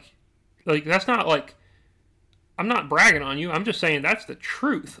that. Like that's not like I'm not bragging on you. I'm just saying that's the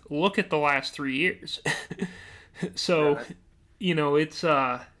truth. Look at the last 3 years. So, Right. It's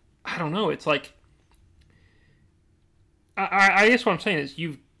I don't know. It's like I guess what I'm saying is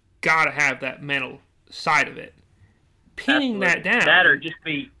you've got to have that mental side of it. Pinning that down. That or just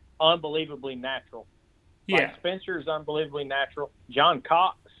be unbelievably natural. Yeah. Like Spencer is unbelievably natural. John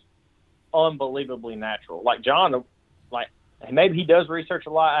Cox, unbelievably natural. Like John, like maybe he does research a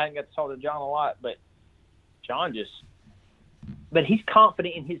lot. I haven't got to talk to John a lot, but John but he's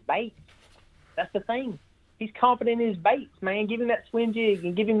confident in his baits. That's the thing. He's confident in his baits, man. Give him that swim jig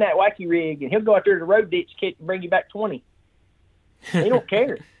and give him that wacky rig, and he'll go out there to the road ditch kick and bring you back 20. He don't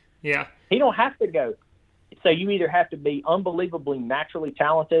care. Yeah. He don't have to go. So you either have to be unbelievably naturally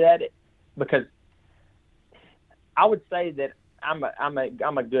talented at it, because I would say that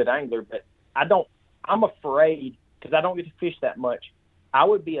I'm a good angler, but I'm afraid because I don't get to fish that much. I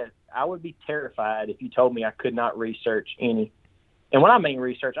would be terrified if you told me I could not research any. And when I mean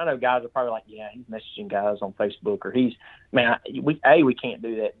research, I know guys are probably like, yeah, he's messaging guys on Facebook, or we can't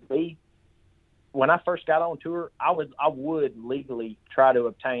do that. B, when I first got on tour, I would legally try to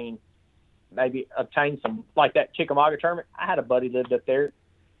obtain some, like that Chickamauga tournament. I had a buddy lived up there.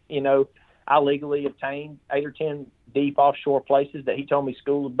 I legally obtained 8 or 10 deep offshore places that he told me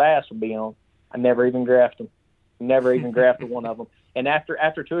School of Bass would be on. I never even graphed them. Never even grafted one of them. And after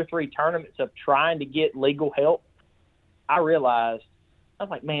 2 or 3 tournaments of trying to get legal help, I realized, I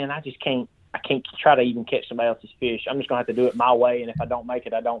was like, man, I can't try to even catch somebody else's fish. I'm just going to have to do it my way, and if I don't make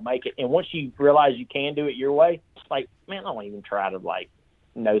it, I don't make it. And once you realize you can do it your way, it's like, man, I don't even try to,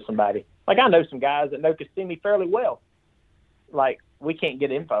 know somebody. Like, I know some guys that know Kissimmee fairly well. Like, we can't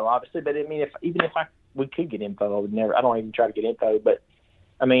get info, obviously, but I mean, we could get info, I don't even try to get info. But,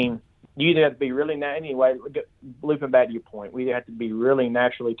 I mean, you either have to be really, anyway, looping back to your point, we either have to be really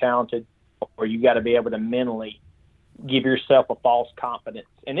naturally talented, or you got to be able to mentally give yourself a false confidence.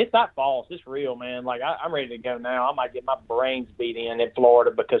 And it's not false, it's real, man. Like, I'm ready to go now. I might get my brains beat in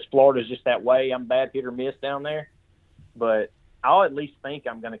Florida, because Florida's just that way. I'm bad hit or miss down there. But I'll at least think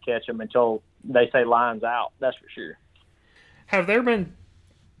I'm going to catch them until they say line's out. That's for sure. Have there been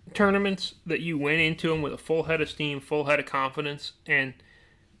tournaments that you went into them with a full head of steam, full head of confidence, and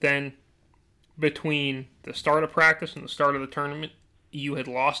then between the start of practice and the start of the tournament, you had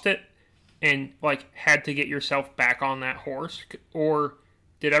lost it and had to get yourself back on that horse? Or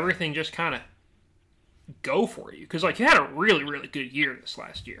did everything just kind of go for you? Because you had a really, really good year this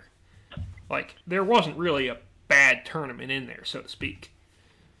last year. There wasn't really a bad tournament in there, so to speak.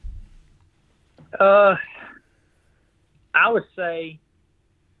 I would say,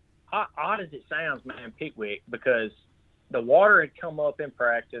 odd as it sounds, man, Pickwick, because the water had come up in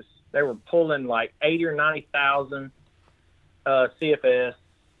practice. They were pulling 80 or 90,000 CFS.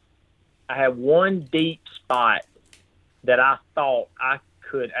 I had one deep spot that I thought I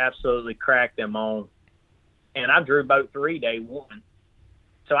could absolutely crack them on, and I drew boat 3 day one.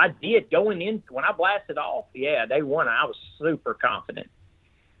 So I did going in when I blasted off. Yeah, day one I was super confident.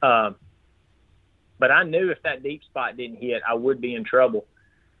 But I knew if that deep spot didn't hit, I would be in trouble.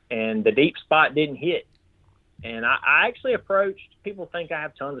 And the deep spot didn't hit. And I actually approached, people think I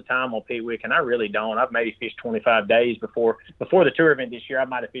have tons of time on Pickwick, and I really don't. I've maybe fished 25 days before the tour event this year. I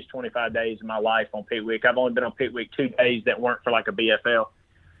might have fished 25 days of my life on Pickwick. I've only been on Pickwick 2 days that weren't for a BFL.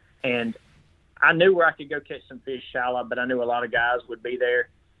 And I knew where I could go catch some fish shallow, but I knew a lot of guys would be there.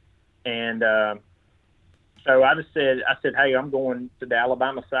 And so I said, hey, I'm going to the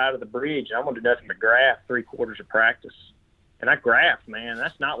Alabama side of the bridge, and I'm going to do nothing but graph 3/4 of practice. And I graphed, man.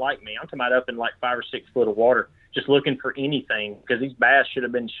 That's not like me. I'm talking about up in 5 or 6 foot of water, just looking for anything, because these bass should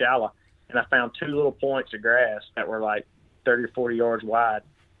have been shallow. And I found 2 little points of grass that were 30 or 40 yards wide.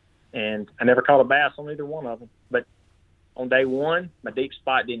 And I never caught a bass on either one of them. But on day one, my deep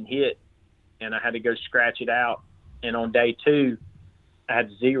spot didn't hit, and I had to go scratch it out. And on day 2, I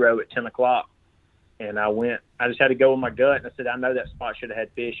had 0 at 10 o'clock. And I just had to go with my gut. And I said, I know that spot should have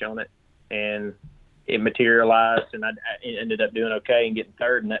had fish on it. And it materialized, and I ended up doing okay and getting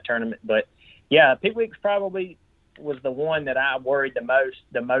third in that tournament. But yeah, Pickwick's probably was the one that I worried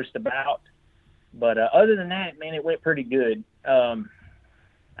the most about. But other than that, man, it went pretty good.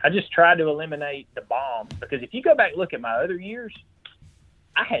 I just tried to eliminate the bombs, because if you go back and look at my other years,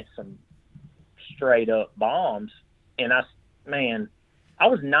 I had some straight up bombs, and I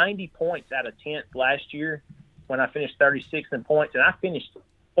was 90 points out of 10th last year when I finished 36th in points, and I finished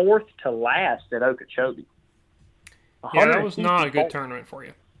 4th to last at Okeechobee. Yeah, that was not a good tournament for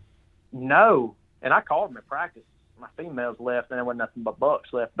you. No, and I called them at practice. My females left, and there wasn't nothing but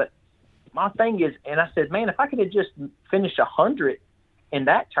bucks left. But my thing is, and I said, man, if I could have just finished 100 in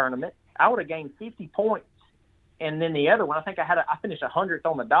that tournament, I would have gained 50 points. And then the other one, I think I finished 100th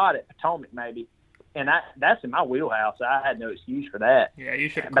on the dot at Potomac maybe, and that's in my wheelhouse. I had no excuse for that. Yeah, you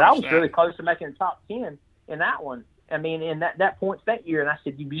should. But I was really close to making the top 10 in that one. I mean, in that points that year, and I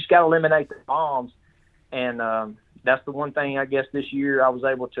said, you just got to eliminate the bombs, and that's the one thing I guess this year I was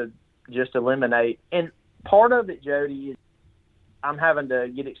able to just eliminate. And part of it, Jody, is I'm having to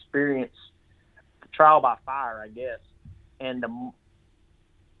get experience, trial by fire, I guess. And the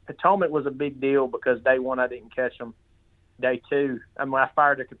Potomac was a big deal because day one I didn't catch them. Day two, I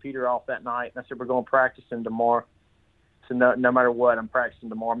fired the computer off that night, and I said, we're going practicing tomorrow. So no matter what, I'm practicing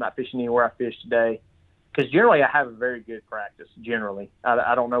tomorrow. I'm not fishing anywhere I fished today. Because generally I have a very good practice, generally.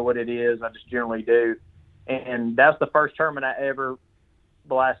 I don't know what it is. I just generally do. And that's the first tournament I ever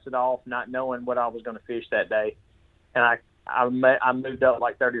blasted off not knowing what I was going to fish that day. And I moved up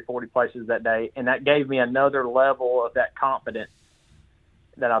like 30 or 40 places that day, and that gave me another level of that confidence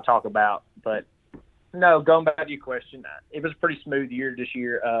that I'll talk about. But, no, going back to your question, it was a pretty smooth year this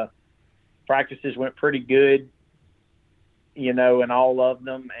year. Practices went pretty good, in all of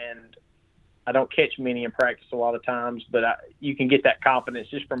them, and I don't catch many in practice a lot of times, but you can get that confidence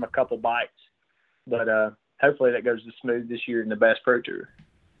just from a couple bites. But hopefully that goes as smooth this year in the Bass Pro Tour.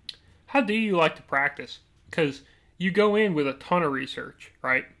 How do you like to practice? Because you go in with a ton of research,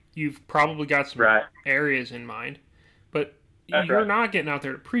 right? You've probably got some areas in mind, but you're not getting out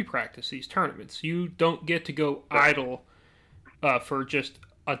there to pre-practice these tournaments. You don't get to go idle for just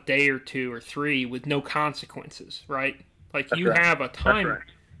a day or two or three with no consequences, right? Like you have a time.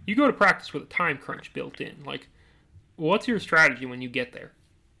 You go to practice with a time crunch built in. Like, what's your strategy when you get there?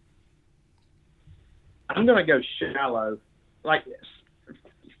 I'm going to go shallow. Like,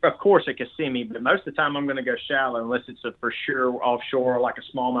 of course, at Kissimmee, but most of the time I'm going to go shallow unless it's a for sure offshore, like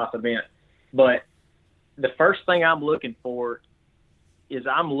a smallmouth event. But the first thing I'm looking for is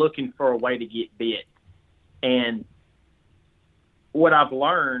I'm looking for a way to get bit. And what I've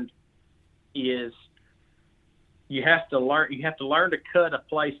learned is you have to learn to cut a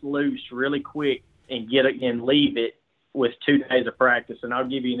place loose really quick and get it and leave it with 2 days of practice. And I'll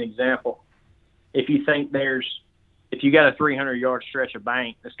give you an example. If you got a 300-yard stretch of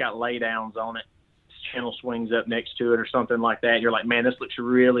bank that's got laydowns on it, channel swings up next to it or something like that, you're like, man, this looks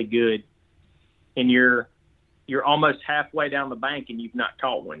really good. And you're almost halfway down the bank and you've not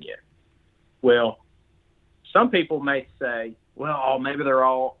caught one yet. Well, some people may say, well, maybe they're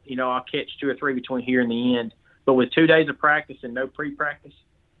all, I'll catch 2 or 3 between here and the end. But with 2 days of practice and no pre-practice,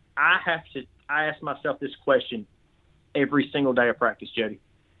 I ask myself this question every single day of practice, Jody.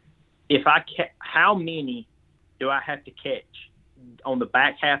 How many do I have to catch on the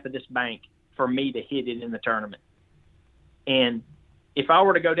back half of this bank for me to hit it in the tournament? And if I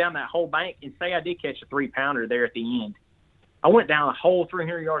were to go down that whole bank and say I did catch a 3-pounder there at the end, I went down a whole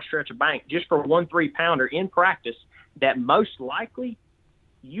 300-yard stretch of bank just for one 3-pounder in practice that most likely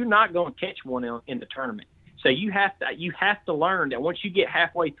you're not going to catch one in the tournament. So you have to learn that once you get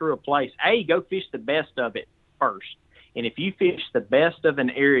halfway through a place, go fish the best of it first. And if you fish the best of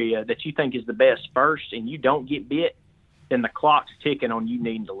an area that you think is the best first and you don't get bit, then the clock's ticking on you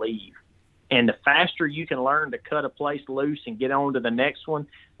needing to leave. And the faster you can learn to cut a place loose and get on to the next one,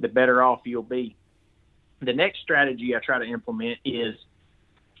 the better off you'll be. The next strategy I try to implement is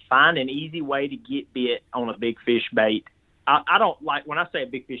find an easy way to get bit on a big fish bait. I don't like, when I say a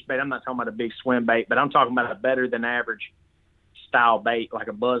big fish bait, I'm not talking about a big swim bait, but I'm talking about a better than average style bait, like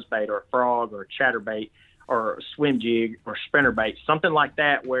a buzz bait or a frog or a chatterbait or a swim jig or spinner bait, something like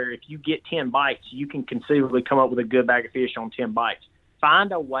that, where if you get 10 bites, you can conceivably come up with a good bag of fish on 10 bites.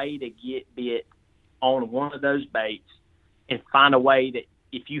 Find a way to get bit on one of those baits, and find a way that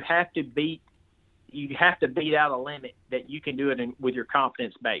if you have to beat out a limit, that you can do it with your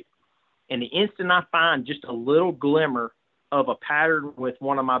confidence bait. And the instant I find just a little glimmer of a pattern with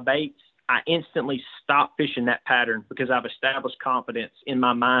one of my baits, I instantly stop fishing that pattern because I've established confidence in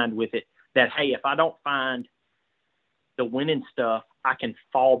my mind with it that, hey, if I don't find the winning stuff, I can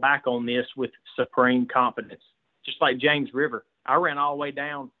fall back on this with supreme confidence. Just like James River. I ran all the way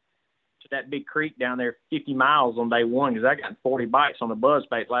down to that big creek down there 50 miles on day one because I got 40 bites on the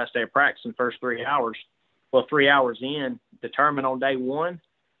buzzbait last day of practice in the first 3 hours. Well, 3 hours in, determined on day one,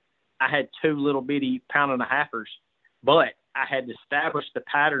 I had 2 little bitty pound and a halfers, but I had established the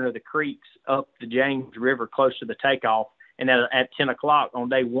pattern of the creeks up the James River close to the takeoff. And at 10 o'clock on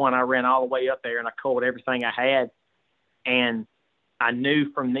day one, I ran all the way up there and I caught everything I had. And I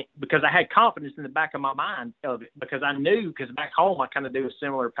knew because I had confidence in the back of my mind of it, because I knew, because back home I kind of do a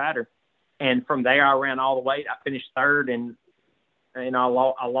similar pattern. And from there I ran all the way. I finished third, and I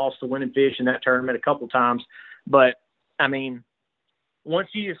lost the winning fish in that tournament a couple times. But I mean, once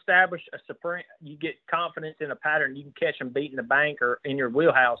you establish you get confidence in a pattern, you can catch them beating the bank or in your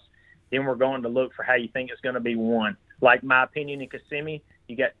wheelhouse. Then we're going to look for how you think it's going to be won. Like my opinion in Kissimmee,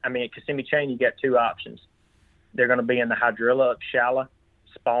 at Kissimmee Chain, you got 2 options. They're going to be in the hydrilla up shallow,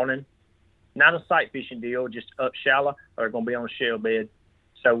 spawning, not a sight fishing deal, just up shallow, or they're going to be on a shell bed.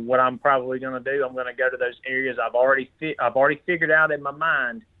 So what I'm probably going to do, I'm going to go to those areas I've already figured out in my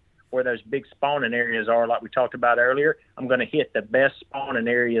mind where those big spawning areas are, like we talked about earlier. I'm going to hit the best spawning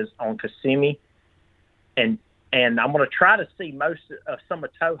areas on Kissimmee, and I'm going to try to see most of some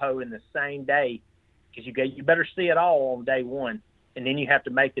of Toho in the same day, because you better see it all on day one, and then you have to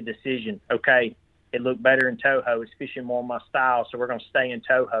make the decision. Okay, it looked better in Toho. It's fishing more my style, so we're going to stay in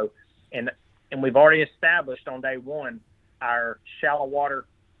Toho. And we've already established on day one our shallow water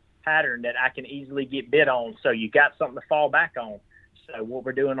pattern that I can easily get bit on, so you got something to fall back on. So what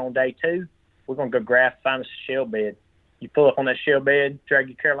we're doing on day 2, we're going to go find us a shell bed. You pull up on that shell bed, drag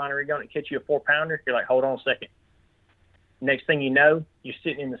your Carolina rig on it, catch you a 4-pounder. You're like, hold on a second. Next thing you know, you're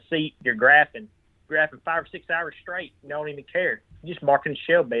sitting in the seat, you're graphing 5 or 6 hours straight. You don't even care. You're just marking the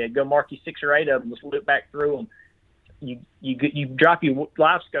shell bed. Go mark you 6 or 8 of them. Let's look back through them. You drop your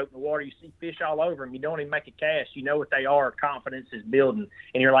live scope in the water. You see fish all over them. You don't even make a cast. You know what they are. Confidence is building.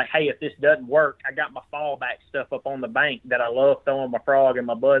 And you're like, hey, if this doesn't work, I got my fallback stuff up on the bank that I love throwing my frog and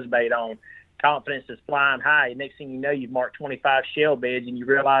my buzzbait on. Confidence is flying high. Next thing you know, you've marked 25 shell beds, and you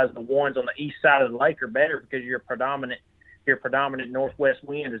realize the ones on the east side of the lake are better because your predominant northwest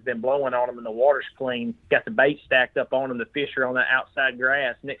wind has been blowing on them and the water's clean. Got the bait stacked up on them. The fish are on the outside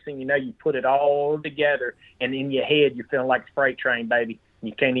grass. Next thing you know, you put it all together, and in your head, you're feeling like a freight train, baby.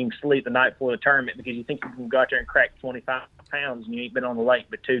 You can't even sleep the night before the tournament because you think you can go out there and crack 25 pounds, and you ain't been on the lake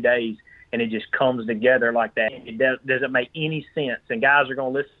but 2 days, and it just comes together like that. It doesn't make any sense. And guys are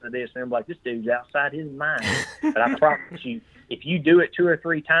going to listen to this, and they're like, this dude's outside his mind. But I promise you, if you do it 2 or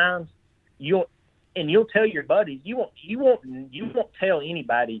 3 times, you'll tell your buddies. You won't tell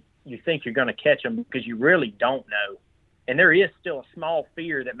anybody you think you're going to catch them because you really don't know. And there is still a small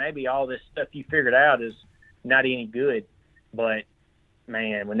fear that maybe all this stuff you figured out is not any good. But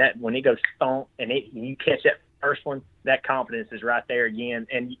man, when it goes thump and you catch that first one, that confidence is right there again.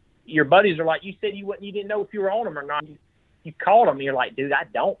 And your buddies are like, you said you didn't know if you were on them or not. You called them. And you're like, dude, I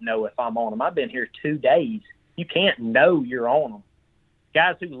don't know if I'm on them. I've been here 2 days. You can't know you're on them.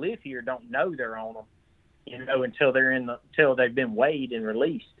 Guys who live here don't know they're on them, until they've been weighed and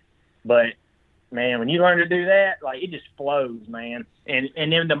released. But man, when you learn to do that, like, it just flows, man. And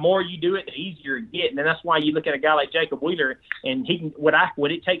then the more you do it, the easier it gets. And that's why you look at a guy like Jacob Wheeler, and he can,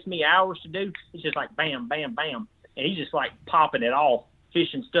 what it takes me hours to do, it's just like bam, bam, bam, and he's just like popping it off,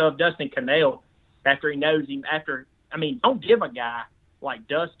 fishing stuff. Dustin Cannell, after he knows him, don't give a guy like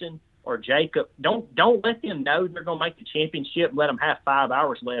Dustin or Jacob, don't let them know they're going to make the championship and let them have 5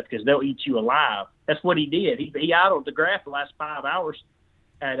 hours left because they'll eat you alive. That's what he did. He idled the graph the last 5 hours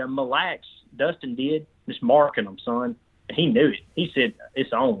at a Mille Lacs. Dustin did, just marking them, son. And he knew it. He said,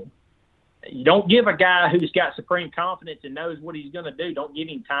 it's on. You don't give a guy who's got supreme confidence and knows what he's going to do, don't give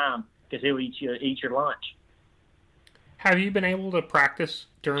him time because he'll eat your lunch. Have you been able to practice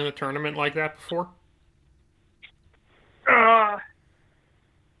during a tournament like that before?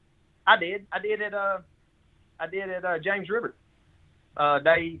 I did at James River.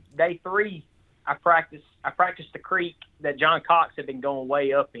 Day 3, I practiced the creek that John Cox had been going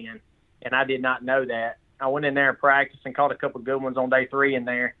way up in, and I did not know that. I went in there and practiced and caught a couple of good ones on day 3 in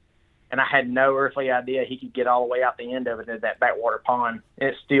there, and I had no earthly idea he could get all the way out the end of it at that backwater pond.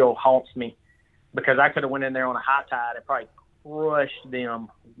 It still haunts me because I could have went in there on a high tide and probably crushed them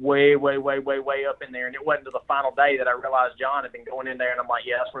way, way, way, way, way up in there. And it wasn't until the final day that I realized John had been going in there, and I'm like,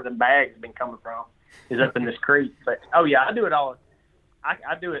 yeah, that's where the bags have been coming from, is up in this creek. But, oh, yeah, I do it all.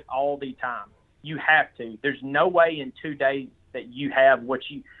 I do it all the time. You have to. There's no way in 2 days that you have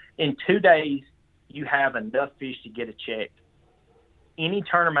in 2 days you have enough fish to get a check. Any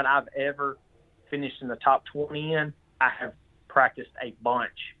tournament I've ever finished in the top 20 in, I have practiced a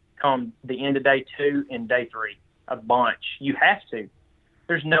bunch come the end of day 2 and day 3. A bunch. You have to,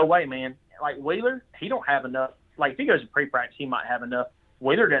 there's no way, man. Like Wheeler, he don't have enough. Like if he goes to pre-practice, he might have enough.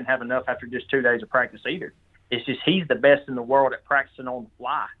 Wheeler doesn't have enough after just 2 days of practice either. It's just he's the best in the world at practicing on the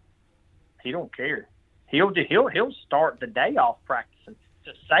fly. He don't care. He'll start the day off practicing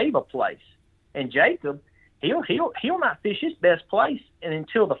to save a place. And Jacob, he'll not fish his best place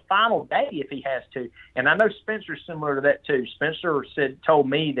until the final day if he has to. And I know Spencer's similar to that too. Spencer told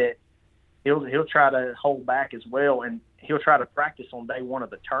me that he'll try to hold back as well, and he'll try to practice on day one of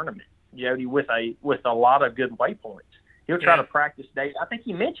the tournament, Jody, with a lot of good waypoints. He'll try to practice day. I think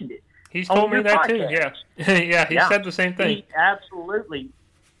he mentioned it. He's told me that too. Yeah, he said the same thing. Absolutely,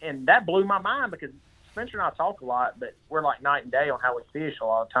 and that blew my mind because Spencer and I talk a lot, but we're like night and day on how we fish a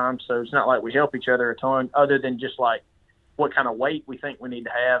lot of times. So it's not like we help each other a ton, other than just like what kind of weight we think we need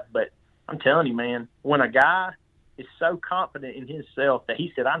to have. But I'm telling you, man, when a guy is so confident in himself that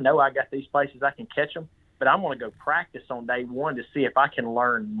he said, I know I got these places I can catch them, but I'm going to go practice on day one to see if I can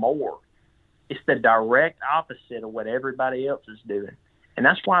learn more. It's the direct opposite of what everybody else is doing. And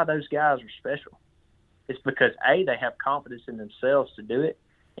that's why those guys are special. It's because A, they have confidence in themselves to do it,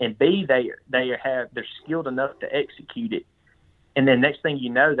 and B, they're skilled enough to execute it. And then next thing you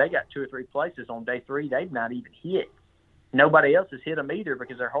know, they got 2 or 3 places on day 3 they've not even hit. Nobody else has hit them either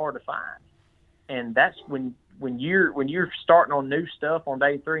because they're hard to find. And that's when you're starting on new stuff on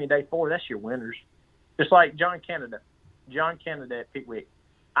day 3 and day 4, that's your winners. Just like John Canada at Pickwick.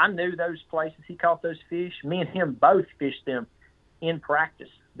 I knew those places he caught those fish. Me and him both fished them in practice.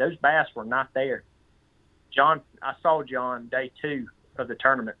 Those bass were not there. I saw John day 2 of the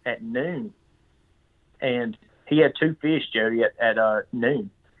tournament at noon, and he had 2 fish, Jody, at noon,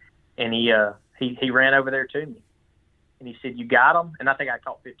 and he ran over there to me, and he said, "You got them?" And I think I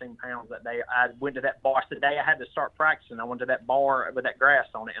caught 15 pounds that day. I went to that bar. It's the day I had to start practicing. I went to that bar with that grass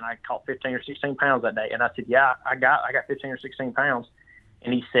on it, and I caught 15 or 16 pounds that day. And I said, "Yeah, I got 15 or 16 pounds."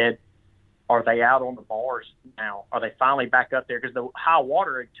 And he said, "Are they out on the bars now? Are they finally back up there?" Because the high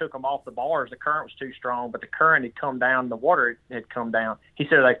water had took them off the bars. The current was too strong, but the current had come down. The water had come down. He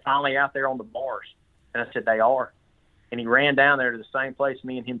said, "Are they finally out there on the bars?" And I said, "They are." And he ran down there to the same place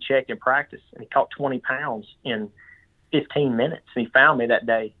me and him checked in practice, and he caught 20 pounds in 15 minutes. And he found me that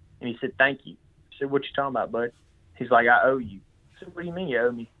day, and he said, "Thank you." I said, "What you talking about, bud?" He's like, "I owe you." I said, "What do you mean you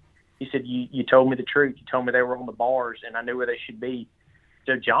owe me?" He said, you told me the truth. You told me they were on the bars, and I knew where they should be.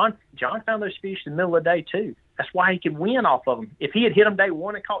 So John found those fish in the middle of the day too. That's why he could win off of them. If he had hit them day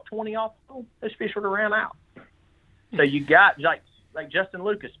 1 and caught 20 off of them, those fish would have ran out. So you got like Justin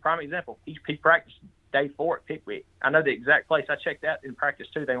Lucas, prime example. He practiced day 4 at Pickwick. I know the exact place. I checked that in practice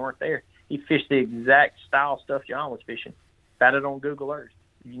too. They weren't there. He fished the exact style stuff John was fishing. Found it on Google Earth.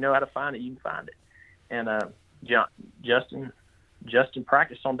 If you know how to find it, you can find it. And Justin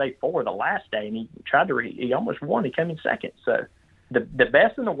practiced on day 4, the last day, and he almost won. He came in second. So the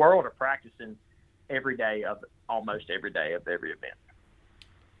best in the world are practicing almost every day of every event.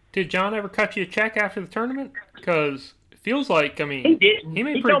 Did John ever cut you a check after the tournament? Because it feels like, I mean, he didn't. He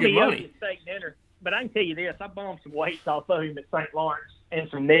made he pretty told good me money. Steak dinner, but I can tell you this: I bombed some weights off of him at St. Lawrence and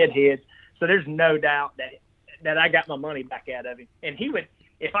some Ned heads. So there's no doubt that I got my money back out of him. And he would,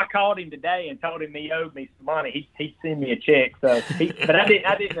 if I called him today and told him he owed me some money, he'd send me a check. So, but I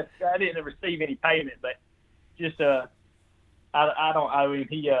didn't receive any payment. But just I don't owe him.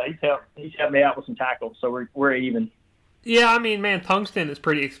 He's helped me out with some tackles, so we're even. Yeah, I mean, man, tungsten is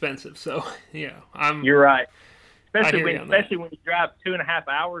pretty expensive, so yeah, You're right. Especially when you drive 2.5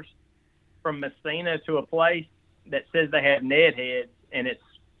 hours from Messina to a place that says they have Ned heads, and it's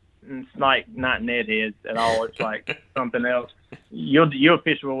like not Ned heads at all. It's like something else. You'll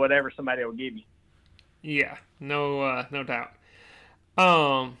fish with whatever somebody will give you. Yeah, no doubt.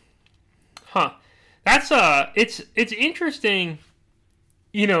 That's it's interesting.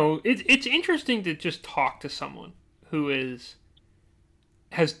 You know, it's interesting to just talk to someone who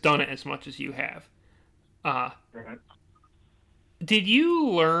has done it as much as you have. Right. Did you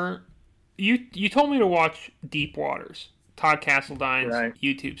learn? You told me to watch Deep Waters, Todd Castledine's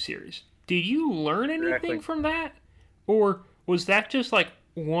YouTube series. Did you learn anything from that, or was that just like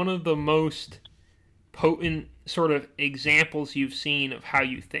one of the most potent sort of examples you've seen of how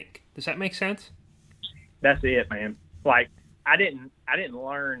you think? Does that make sense? That's it, man. Like I didn't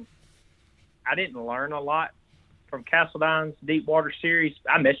learn a lot from Castledine's Deep Water series.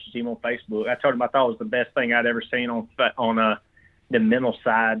 I messaged him on Facebook. I told him I thought it was the best thing I'd ever seen on the mental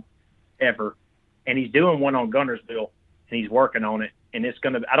side ever. And he's doing one on Gunnersville, and he's working on it. And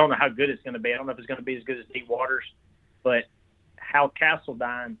I don't know how good it's gonna be. I don't know if it's gonna be as good as Deep Waters, but how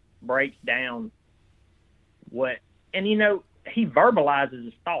Castledine breaks down and you know, he verbalizes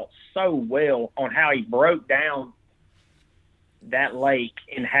his thoughts so well on how he broke down that lake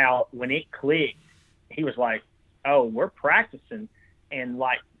and how when it clicked, he was like, "Oh, we're practicing," and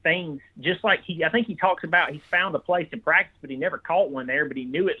like things just like I think he talks about he's found a place in practice, but he never caught one there, but he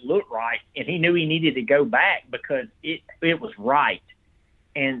knew it looked right, and he knew he needed to go back because it was right.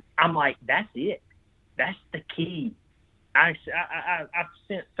 And I'm like, that's it. That's the key. I've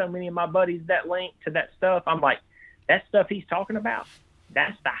sent so many of my buddies that link to that stuff. I'm like, that stuff he's talking about,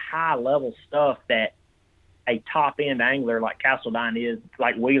 that's the high level stuff that a top end angler like Castledine is,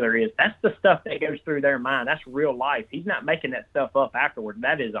 like Wheeler is. That's the stuff that goes through their mind. That's real life. He's not making that stuff up afterward.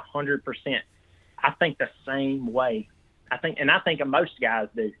 That is 100%. I think the same way. I think most guys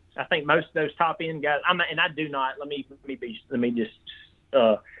do. I think most of those top end guys. I do not. Let me just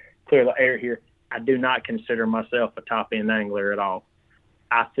clear the air here. I do not consider myself a top end angler at all.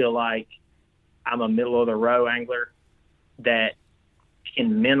 I feel like I'm a middle of the row angler that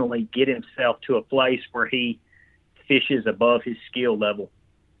can mentally get himself to a place where he fishes above his skill level.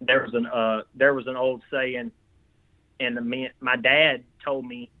 There was an old saying, and my dad told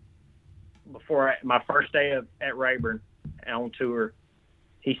me before my first day at Rayburn on tour.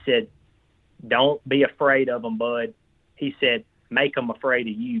 He said, "Don't be afraid of them, bud." He said, "Make them afraid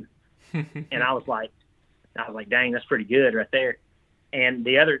of you." And I was like, dang, that's pretty good right there. And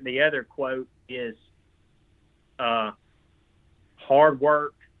the other quote is, hard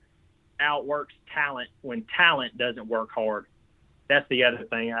work outworks talent when talent doesn't work hard. That's the other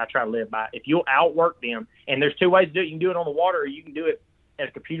thing I try to live by. If you'll outwork them, and there's two ways to do it. You can do it on the water, or you can do it at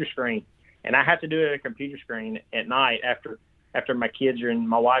a computer screen. And I have to do it at a computer screen at night after my kids are in,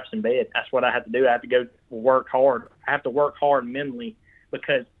 my wife's in bed. That's what I have to do. I have to go work hard. I have to work hard mentally,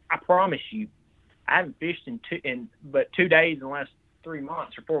 because I promise you, I haven't fished in 2 days in the last 3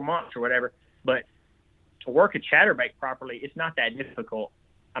 months or 4 months or whatever. But to work a chatterbait properly, it's not that difficult.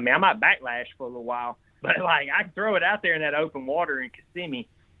 I mean, I might backlash for a little while, but like I can throw it out there in that open water in Kissimmee,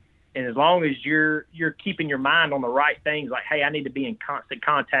 and as long as you're keeping your mind on the right things, like, hey, I need to be in constant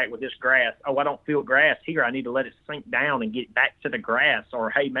contact with this grass. Oh, I don't feel grass here. I need to let it sink down and get back to the grass. Or,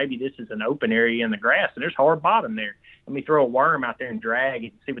 hey, maybe this is an open area in the grass and there's hard bottom there. Let me throw a worm out there and drag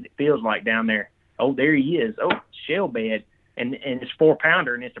it and see what it feels like down there. Oh, there he is. Oh, shell bed. And it's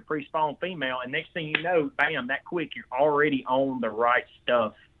 4-pounder, and it's a pre-spawn female. And next thing you know, bam, that quick, you're already on the right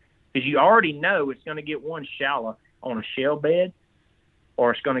stuff. Because you already know it's going to get one shallow on a shell bed,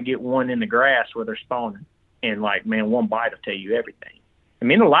 or it's going to get one in the grass where they're spawning. And, like, man, one bite will tell you everything. I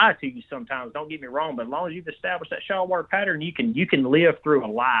mean, it'll lie to you sometimes, don't get me wrong, but as long as you've established that shallow water pattern, you can live through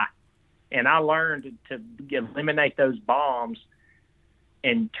a lie. And I learned to eliminate those bombs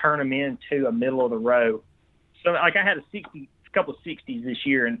and turn them into a middle of the row. So, like, I had a couple of 60s this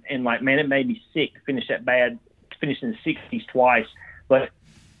year, and like, man, it made me sick to finish that bad, finishing the 60s twice. But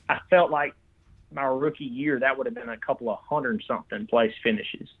I felt like my rookie year, that would have been a couple of 100-something place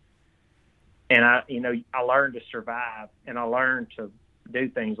finishes. And I learned to survive, and I learned to do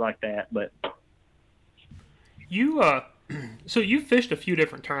things like that. But so you fished a few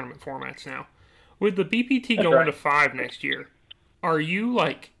different tournament formats now. With the BPT going right. to 5 next year,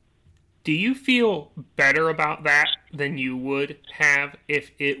 do you feel better about that than you would have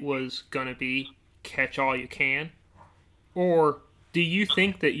if it was going to be catch all you can? Or do you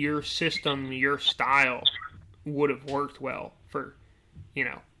think that your system, your style, would have worked well for,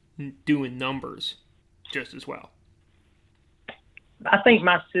 doing numbers just as well? I think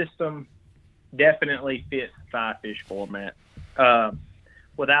my system definitely fits the 5-fish format,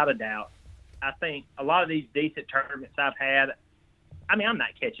 without a doubt. I think a lot of these decent tournaments I've had, I mean, I'm not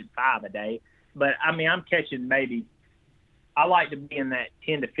catching 5 a day, but I mean, I'm catching I like to be in that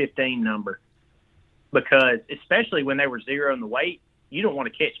 10 to 15 number, because especially when they were zeroing the weight, you don't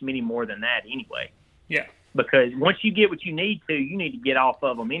want to catch many more than that anyway. Yeah. Because once you get what you need to get off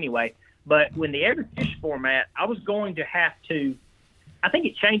of them anyway. But when the every fish format, I was going to have to, I think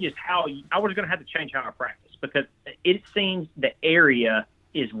it changes I was going to have to change how I practice, because it seems the area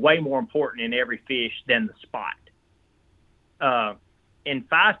is way more important in every fish than the spot. In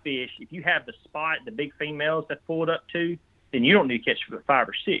 5-fish, if you have the spot, the big females that pull it up to, then you don't need to catch 5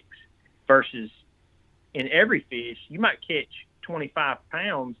 or 6. Versus in every fish, you might catch 25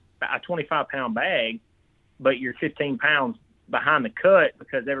 pounds, a 25-pound bag, but you're 15 pounds behind the cut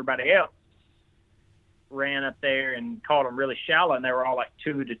because everybody else ran up there and caught them really shallow, and they were all like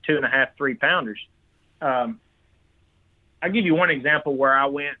 2 to 2.5, 3-pounders. I'll give you one example where I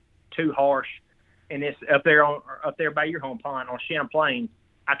went too harsh, and it's up there by your home pond on Champlain.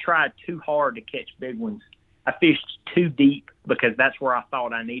 I tried too hard to catch big ones. I fished too deep because that's where I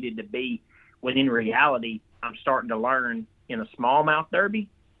thought I needed to be. When in reality, I'm starting to learn in a smallmouth derby.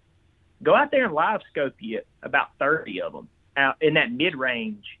 Go out there and live scope you about 30 of them out in that mid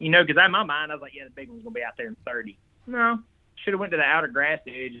range, because in my mind I was like, yeah, the big one's gonna be out there in 30. No, should have went to the outer grass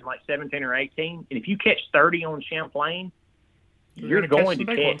edge in like 17 or 18. And if you catch 30 on Champlain, you're going to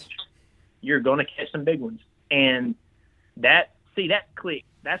catch some big ones. And that click.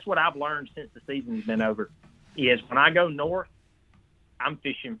 That's what I've learned since the season's been over. Is when I go north, I'm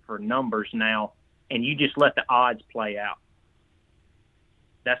fishing for numbers now, and you just let the odds play out.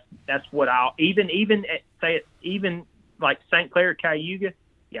 That's what I'll even like St. Clair, Cayuga.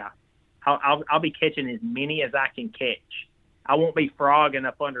 Yeah, I'll be catching as many as I can catch. I won't be frogging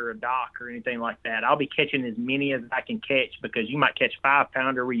up under a dock or anything like that. I'll be catching as many as I can catch, because you might catch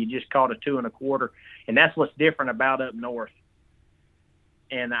 5-pounder where you just caught a 2 1/4, and that's what's different about up north.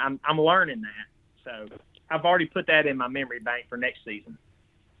 And I'm learning that, so I've already put that in my memory bank for next season.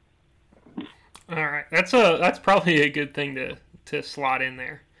 All right, that's probably a good thing to slot in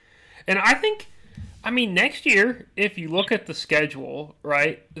there. And I think, next year, if you look at the schedule,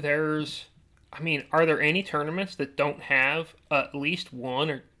 right, are there any tournaments that don't have at least 1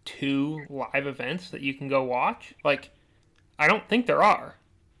 or 2 live events that you can go watch? Like, I don't think there are.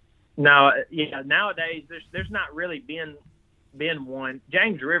 No, yeah, nowadays there's not really been one.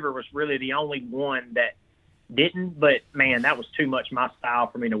 James River was really the only one that didn't, but man, that was too much my style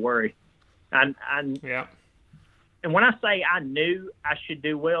for me to worry. Yeah. And when I say I knew I should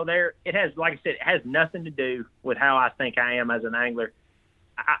do well there, it has, like I said, it has nothing to do with how I think I am as an angler.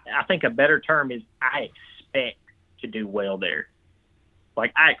 I think a better term is I expect to do well there.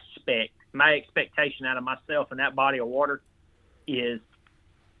 Like, my expectation out of myself in that body of water is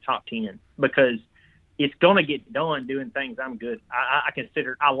top 10, because it's going to get done doing things I'm good. I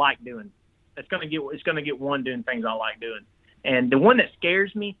consider I like doing. It's going to get one doing things I like doing. And the one that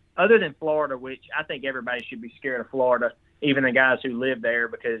scares me, other than Florida, which I think everybody should be scared of Florida, even the guys who live there,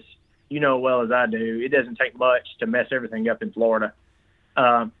 because you know as well as I do, it doesn't take much to mess everything up in Florida.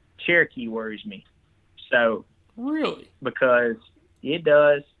 Cherokee worries me. So really, because it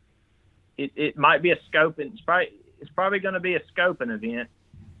does, it might be a scoping. It's probably going to be a scoping event.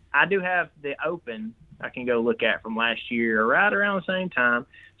 I do have the Open I can go look at from last year, right around the same time.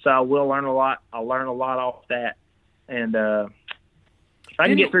 So I will learn a lot. I'll learn a lot off that. And if I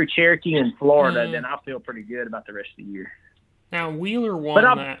can get through Cherokee and Florida, then I feel pretty good about the rest of the year. Now, Wheeler won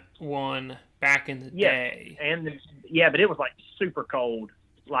that one back in the day. But it was like super cold.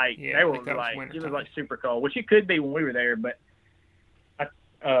 Like, they were like, it was like super cold, which it could be when we were there. But if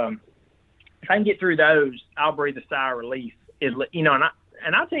I can get through those, I'll breathe a sigh of relief.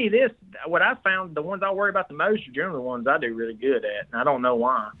 And I'll tell you this, what I found, the ones I worry about the most are generally the ones I do really good at. And I don't know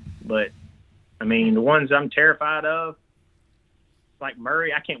why, but the ones I'm terrified of, like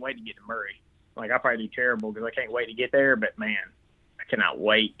Murray, I can't wait to get to Murray. Like, I probably do terrible because I can't wait to get there, but man, I cannot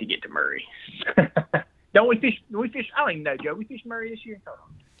wait to get to Murray. Don't we fish? I don't even know, Joe. We fished Murray this year?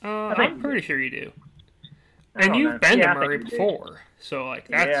 I'm pretty sure you do. And you've been to Murray before, so like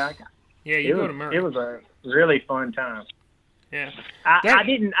that's you go to Murray. It was a really fun time. Yeah, I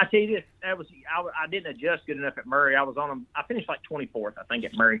didn't. I tell you this, I didn't adjust good enough at Murray. I was on them. I finished like 24th, I think,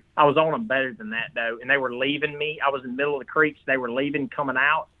 at Murray. I was on them better than that though, and they were leaving me. I was in the middle of the creeks. They were leaving, coming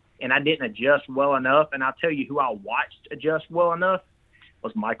out, and I didn't adjust well enough. And I'll tell you who I watched adjust well enough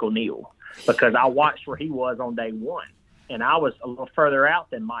was Michael Neal, because I watched where he was on day 1, and I was a little further out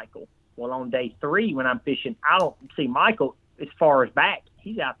than Michael. Well, on day 3, when I'm fishing, I don't see Michael as far as back.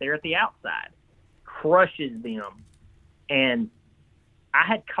 He's out there at the outside, crushes them. And I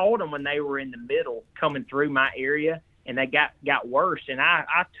had caught them when they were in the middle coming through my area, and they got worse. And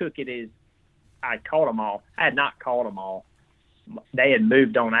I took it as I caught them all. I had not caught them all. They had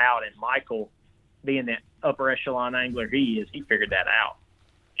moved on out, and Michael, being the upper echelon angler he is, he figured that out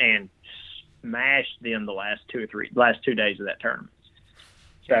and smashed them the last 2 days of that tournament.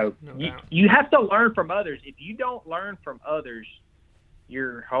 So you have to learn from others. If you don't learn from others,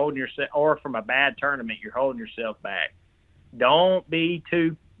 you're holding yourself, or from a bad tournament, you're holding yourself back. Don't be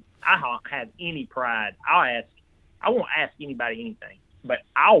too. I don't have any pride. I won't ask anybody anything, but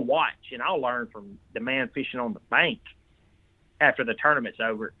I'll watch and I'll learn from the man fishing on the bank after the tournament's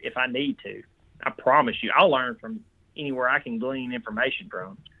over if I need to. I promise you, I'll learn from anywhere I can glean information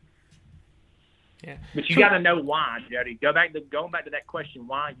from. Yeah, but you got to know why, Jody. Going back to that question,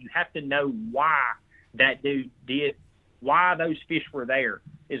 why. You have to know why that dude did. Why those fish were there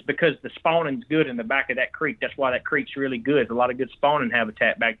is because the spawning's good in the back of that creek. That's why that creek's really good. There's a lot of good spawning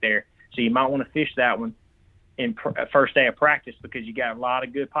habitat back there. So you might want to fish that one in first day of practice, because you got a lot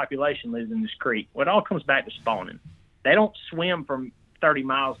of good population lives in this creek. Well, it all comes back to spawning. They don't swim from 30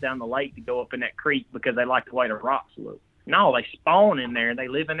 miles down the lake to go up in that creek because they like the way the rocks look. No, they spawn in there, and they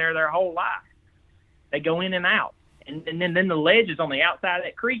live in there their whole life. They go in and out. And then the ledges on the outside of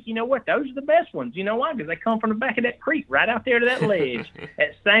that creek, you know what? Those are the best ones. You know why? Because they come from the back of that creek right out there to that ledge,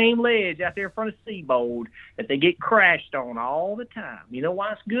 that same ledge out there in front of Seabold that they get crashed on all the time. You know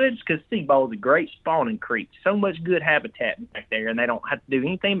why it's good? It's because Seabold's a great spawning creek. So much good habitat back there, and they don't have to do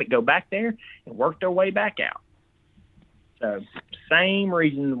anything but go back there and work their way back out. So same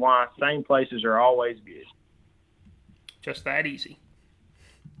reason why same places are always good. Just that easy.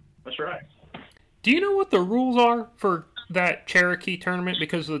 That's right. Do you know what the rules are for that Cherokee tournament?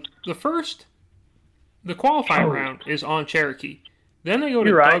 Because the qualifying round is on Cherokee. Then they go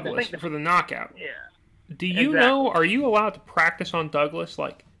to Douglas for the knockout. Yeah. Do you know, are you allowed to practice on Douglas,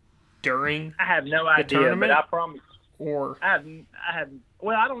 like, during I have no idea, tournament? but I promise. Or I have,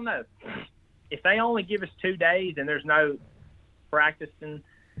 well, I don't know. If they only give us 2 days and there's no practicing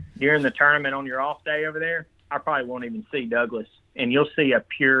during the tournament on your off day over there, I probably won't even see Douglas. And you'll see a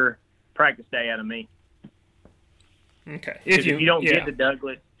pure practice day out of me. Okay. If you don't get to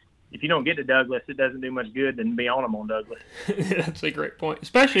Douglas, it doesn't do much good than be on them on Douglas. That's a great point,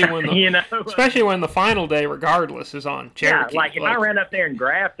 especially when the especially when the final day, regardless, is on Cherokee. Yeah, like if I ran up there and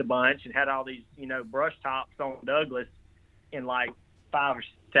graphed a bunch and had all these brush tops on Douglas in like 5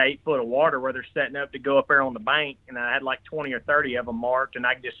 to 8 foot of water where they're setting up to go up there on the bank, and I had like 20 or 30 of them marked, and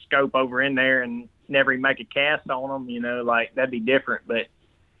I could just scope over in there and never even make a cast on them. Like that'd be different, but.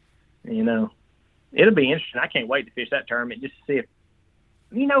 It'll be interesting. I can't wait to fish that tournament just to see if,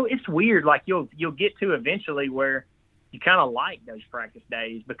 it's weird. Like you'll get to eventually where you kind of like those practice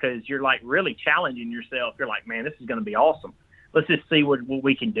days because you're like really challenging yourself. You're like, man, this is going to be awesome. Let's just see what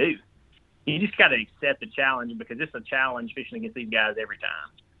we can do. You just got to accept the challenge because it's a challenge fishing against these guys every time.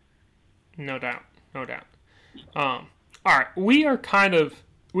 No doubt. All right.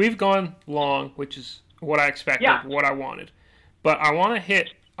 We've gone long, which is what I expected, what I wanted. But I want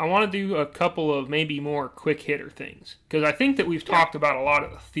to do a couple of maybe more quick hitter things because I think that we've talked about a lot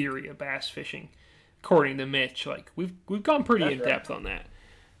of the theory of bass fishing, according to Mitch. Like we've gone pretty in depth on that,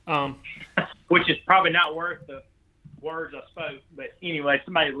 which is probably not worth the words I spoke. But anyway,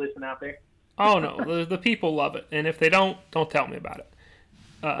 somebody listen out there. Oh no, the people love it, and if they don't tell me about it.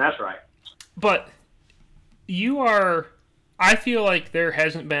 That's right. But I feel like there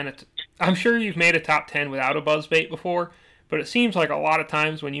hasn't been I'm sure you've made a top 10 without a buzzbait before. But it seems like a lot of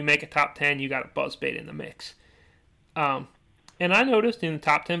times when you make a top 10, you got a buzzbait in the mix. And I noticed in the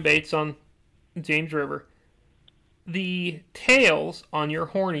top 10 baits on James River, the tails on your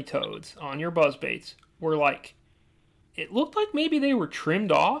horny toads, on your buzzbaits, were like, it looked like maybe they were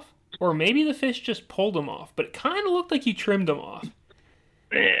trimmed off, or maybe the fish just pulled them off. But it kind of looked like you trimmed them off.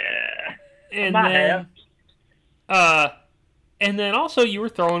 Yeah. And then also you were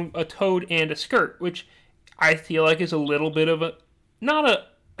throwing a toad and a skirt, which I feel like is a little bit of not a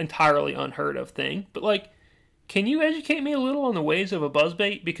entirely unheard of thing, but like, can you educate me a little on the ways of a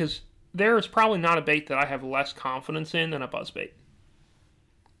buzzbait? Because there is probably not a bait that I have less confidence in than a buzzbait.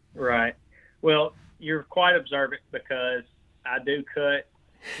 Right. Well, you're quite observant because I do cut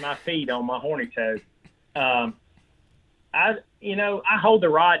my feet on my horny toad. I hold the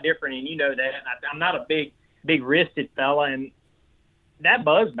rod different, and you know that. I'm not a big wristed fella, and that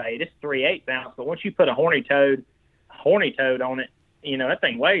buzzbait, it's 3/8 ounce, but once you put a horny toad on it, that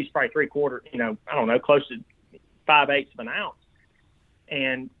thing weighs probably 3/4, I don't know, close to 5/8 of an ounce.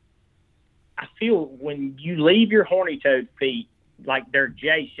 And I feel when you leave your horny toad feet, like they're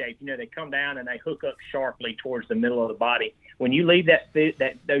J-shaped, they come down and they hook up sharply towards the middle of the body. When you leave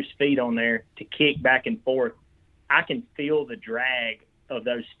those feet on there to kick back and forth, I can feel the drag of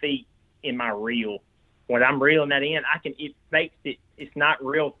those feet in my reel. When I'm reeling that in, it makes it, it's not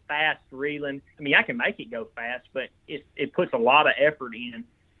real fast reeling. I mean, I can make it go fast, but it puts a lot of effort in.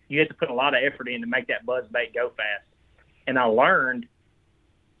 You have to put a lot of effort in to make that buzzbait go fast. And I learned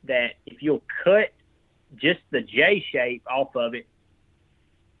that if you'll cut just the J shape off of it,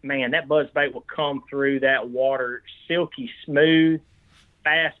 man, that buzzbait will come through that water silky smooth,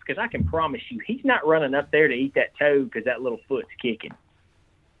 fast, because I can promise you, he's not running up there to eat that toad because that little foot's kicking.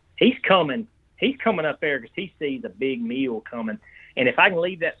 He's coming up there because he sees a big meal coming. And if I can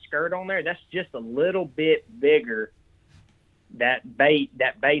leave that skirt on there, that's just a little bit bigger. That bait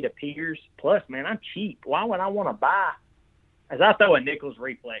appears. Plus, man, I'm cheap. Why would I want to buy? As I throw a Nichols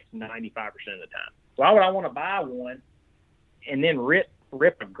Reflex 95% of the time. Why would I want to buy one and then rip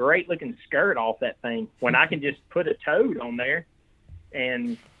a great looking skirt off that thing when I can just put a toad on there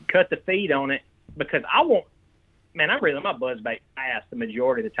and cut the feed on it? Because I'm reeling my buzzbait fast the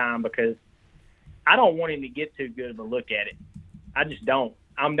majority of the time because I don't want him to get too good of a look at it. I just don't.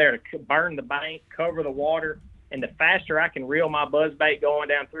 I'm there to burn the bank, cover the water, And the faster I can reel my buzzbait going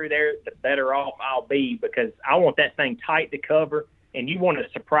down through there, the better off I'll be, because I want that thing tight to cover, and you want to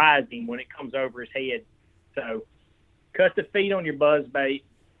surprise him when it comes over his head. So cut the feet on your buzzbait,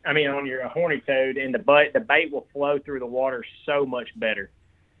 on your horny toad, and the bait will flow through the water so much better.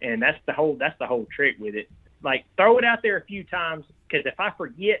 And that's the whole trick with it. Like, throw it out there a few times, because if I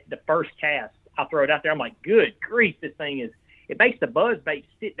forget the first cast, I'll throw it out there. I'm like, good grief, it makes the buzzbait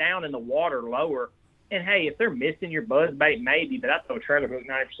sit down in the water lower. And, hey, if they're missing your buzzbait, maybe, but I throw a trailer hook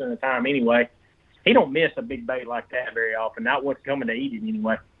 90% of the time anyway. He don't miss a big bait like that very often, not what's coming to eat it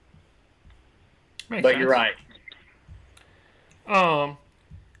anyway. Makes but sense. You're right.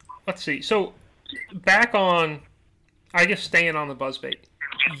 Let's see. So, back on, I guess staying on the buzzbait,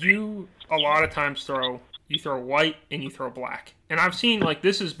 you a lot of times throw white and you throw black. And I've seen, like,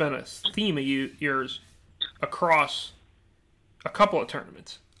 this has been a theme of yours across a couple of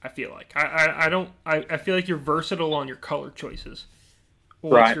tournaments. I feel like I feel like you're versatile on your color choices.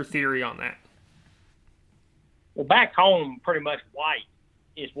 What's Right. your theory on that? Well, back home, pretty much white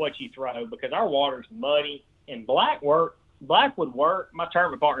is what you throw, because our water's muddy, and black would work. My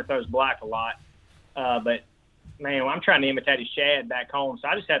tournament partner throws black a lot, but man, I'm trying to imitate a shad back home, so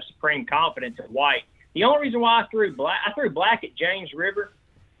I just have supreme confidence in white. The only reason why I threw black at James River,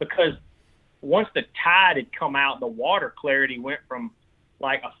 because once the tide had come out, the water clarity went from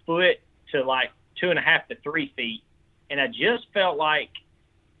like a foot to like 2.5 to 3 feet. And I just felt like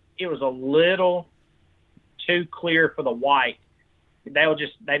it was a little too clear for the white. They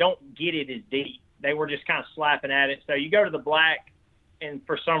don't get it as deep. They were just kind of slapping at it. So you go to the black, and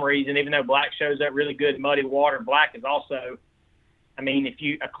for some reason, even though black shows up really good in muddy water, black is also,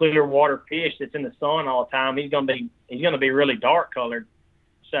 if a clear water fish that's in the sun all the time, he's gonna be really dark colored.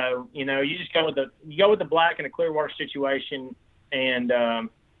 So, you just go with the black in a clear water situation. And now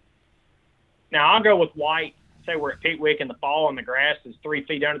I'll go with white. Say we're at Peetwick in the fall and the grass is 3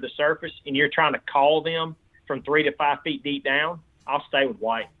 feet under the surface, and you're trying to call them from 3 to 5 feet deep down. I'll stay with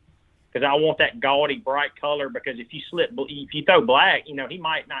white, because I want that gaudy, bright color. Because if you throw black, he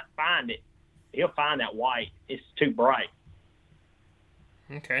might not find it. He'll find that white. It's too bright.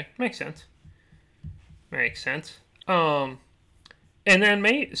 Okay, makes sense. And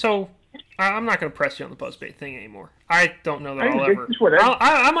then so I'm not going to press you on the buzzbait thing anymore. I don't know that I'll ever.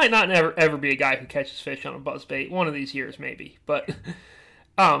 I might not ever be a guy who catches fish on a buzzbait. One of these years, maybe. But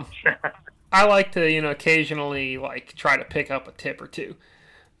I like to, occasionally try to pick up a tip or two.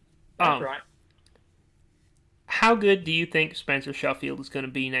 That's right. How good do you think Spencer Sheffield is going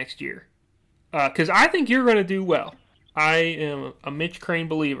to be next year? Because I think you're going to do well. I am a Mitch Crane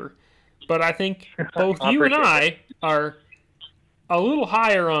believer, but I think both you and I are a little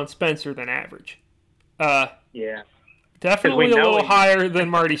higher on Spencer than average. Yeah. Definitely a little higher than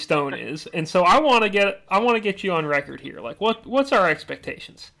Marty Stone is. And so I want to get you on record here. Like, what's our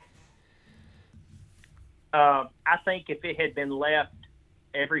expectations? I think if it had been left,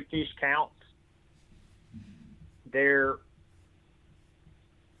 every fish counts. I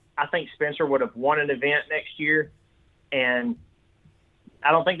think Spencer would have won an event next year, and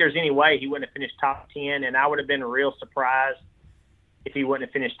I don't think there's any way he wouldn't have finished top 10, and I would have been real surprised if he wouldn't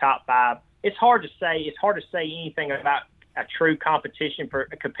have finished top 5. It's hard to say anything about a true competition for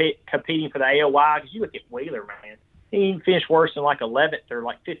competing for the AOY, because you look at Wheeler, man. He finished worse than 11th or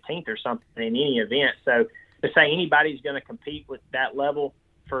 15th or something in any event. So to say anybody's going to compete with that level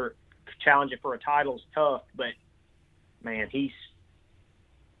for challenging for a title is tough. But man, he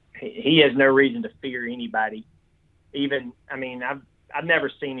has no reason to fear anybody. I've never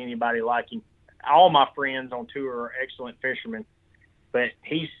seen anybody like him. All my friends on tour are excellent fishermen, but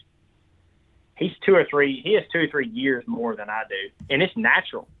he has 2 or 3 years more than I do, and it's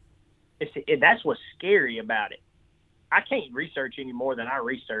natural. That's what's scary about it. I can't research any more than I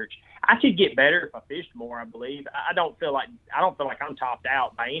research. I could get better if I fished more, I believe. I don't feel like I'm topped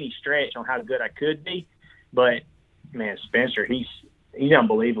out by any stretch on how good I could be. But man, Spencer, he's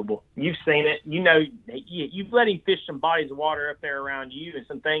unbelievable. You've seen it. You've let him fish some bodies of water up there around you, and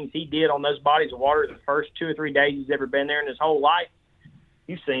some things he did on those bodies of water the first 2 or 3 days he's ever been there in his whole life.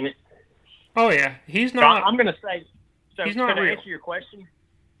 You've seen it. Oh yeah, he's not. So I'm going to say. So he's not to real. answer your question,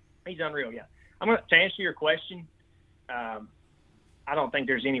 he's unreal. Yeah, to answer your question. I don't think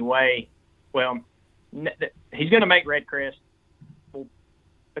there's any way. Well, he's going to make Red Crest. We'll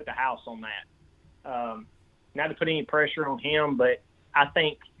put the house on that. Not to put any pressure on him, but I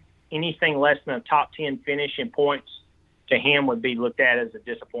think anything less than a top 10 finish in points to him would be looked at as a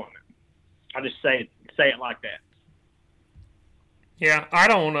disappointment. I'll just say it like that. Yeah, I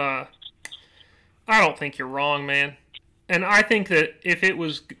don't think you're wrong, man. And I think that if it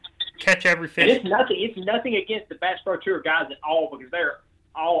was catch every And fish. it's nothing against the Bass Pro Tour guys at all, because they're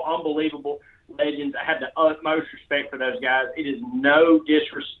all unbelievable legends. I have the utmost respect for those guys. It is no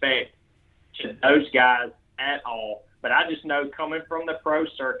disrespect to those guys at all. But I just know, coming from the pro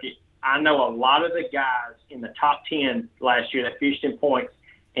circuit, I know a lot of the guys in the top 10 last year that fished in points,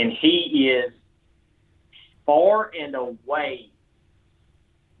 and he is far and away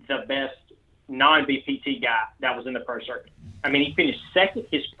the best non-BPT guy that was in the pro circuit. I mean, he finished second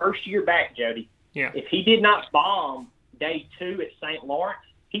his first year back, Jody. Yeah. If he did not bomb day 2 at St. Lawrence,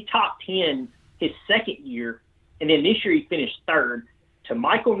 he top 10 his second year, and then this year he finished third to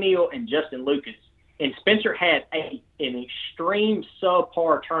Michael Neal and Justin Lucas. And Spencer had an extreme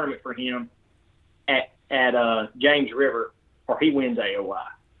subpar tournament for him at James River, or he wins AOI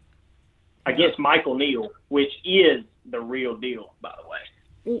against Michael Neal, which is the real deal, by the way.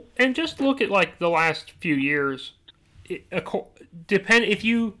 Well, and just look at like the last few years. If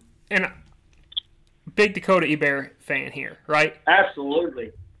you and big Dakota Ebert fan here, right?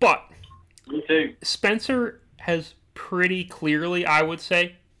 Absolutely. But Me too. Spencer has pretty clearly, I would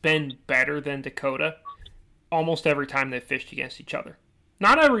say, been better than Dakota almost every time they've fished against each other.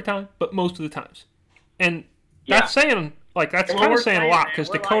 Not every time, but most of the times. And that's saying, like, that's kind of saying a lot, because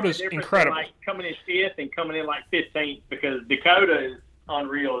Dakota's incredible. Like coming in 5th and coming in like 15th, because Dakota is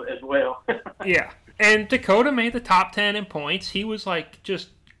unreal as well. Yeah. And Dakota made the top 10 in points. He was like just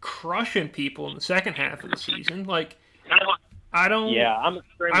crushing people in the second half of the season. Like, I don't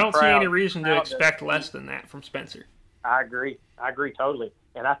see any reason to expect less than that from Spencer. I agree totally.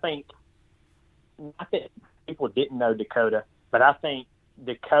 And I think people didn't know Dakota, but I think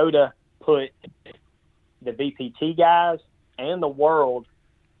Dakota put the BPT guys and the world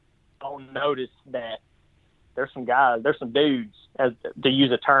on notice that there's some dudes, as to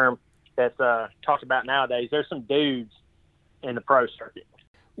use a term that's talked about nowadays, there's some dudes in the pro circuit.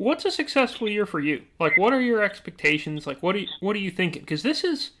 What's a successful year for you? Like, what are your expectations? Like, what are you thinking? Because this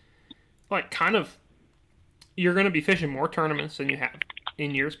is like kind of, you're going to be fishing more tournaments than you have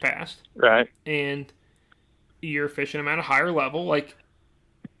in years past, right? And you're fishing them at a higher level. Like,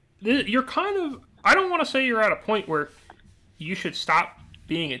 you're kind of, I don't want to say you're at a point where you should stop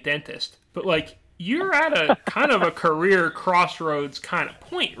being a dentist, but like, you're at a kind of a career crossroads kind of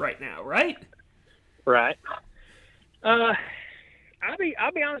point right now, right? Right. I'll be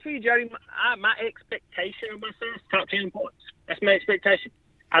honest with you, Jody. My expectation of myself is top 10 points. That's my expectation.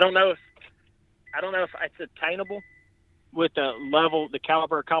 I don't know if it's attainable with the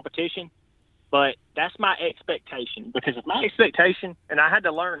caliber of competition, but that's my expectation. Because if my expectation, and I had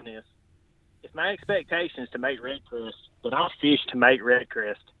to learn this, if my expectation is to make red crest, then I'll fish to make red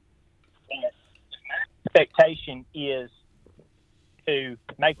crest. If my expectation is to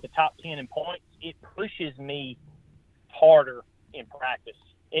make the top 10 in points, it pushes me harder in practice.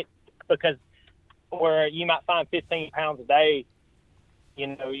 Because where you might find 15 pounds a day, you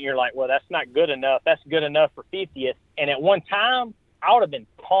know, you're like, well, that's not good enough. That's good enough for 50th. And at one time, I would have been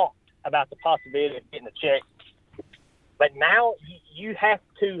pumped about the possibility of getting a check. But now you have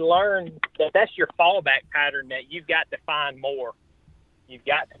to learn that that's your fallback pattern, that you've got to find more. You've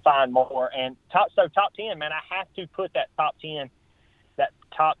got to find more. And top 10, man, I have to put that top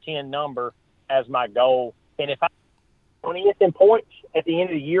 10 number as my goal. And if I 20th in points at the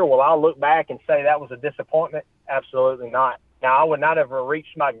end of the year, will I look back and say that was a disappointment? Absolutely not. Now, I would not have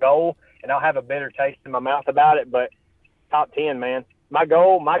reached my goal, and I'll have a bitter taste in my mouth about it, but top 10, man. My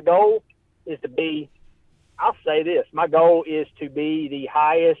goal is to be, I'll say this, my goal is to be the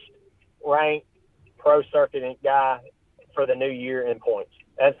highest ranked pro circuit guy for the new year in points.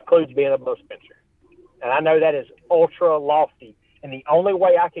 That includes being above Spencer. And I know that is ultra lofty. And the only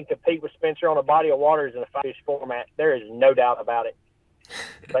way I can compete with Spencer on a body of water is in a fish format. There is no doubt about it.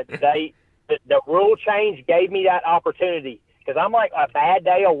 But the rule change gave me that opportunity, because I'm like a bad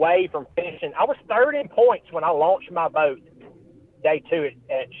day away from finishing. I was third in points when I launched my boat day 2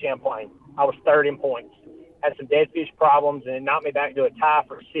 at Champlain. I was third in points. Had some dead fish problems, and it knocked me back to a tie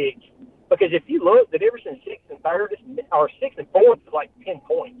for 6th. Because if you look, the difference in 6th and 3rd, or 6th and 4th is like 10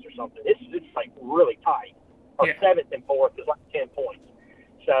 points or something. It's like really tight. Or 7th and 4th is like 10 points.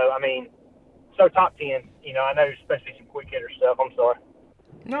 So, I mean, top 10, you know, I know especially some quick hitter stuff. I'm sorry.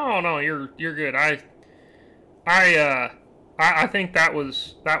 No, you're good. I think that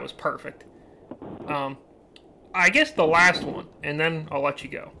was perfect. I guess the last one, and then I'll let you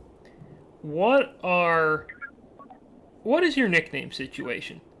go. What is your nickname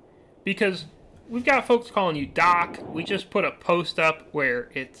situation? Because we've got folks calling you Doc. We just put a post up where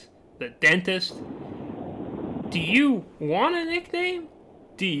it's the dentist. Do you want a nickname?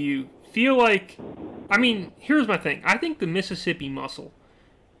 Do you feel like... I mean, here's my thing. I think the Mississippi Muscle,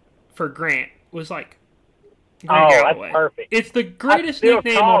 for Grant was like Grant Galloway. That's perfect. It's the greatest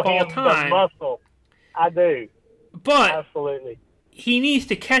nickname of all time. The Muscle. I do. But absolutely, he needs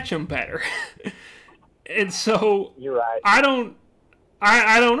to catch him better. And so you're right. I don't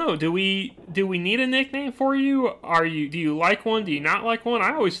know. Do we need a nickname for you? Do you like one? Do you not like one?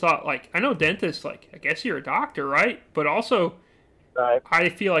 I always thought, like, I know dentists, like, I guess you're a doctor, right? But also, right. I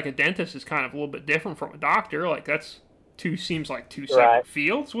feel like a dentist is kind of a little bit different from a doctor. Like, seems like two separate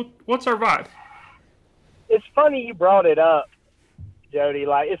fields. What's our vibe? It's funny you brought it up, Jody.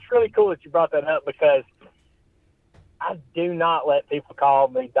 Like, it's really cool that you brought that up because I do not let people call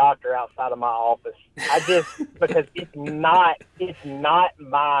me doctor outside of my office. Because it's not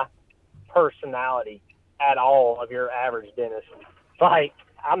my personality at all of your average dentist. Like,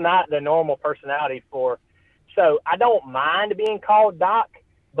 I'm not the normal personality so I don't mind being called doc,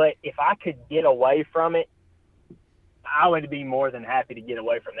 but if I could get away from it, I would be more than happy to get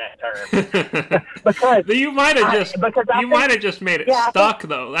away from that term. Because you might have just made it stuck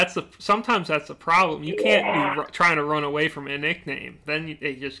though. Sometimes that's a problem. You can't be trying to run away from a nickname. Then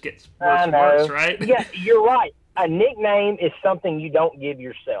it just gets worse and worse, right? Yeah, you're right. A nickname is something you don't give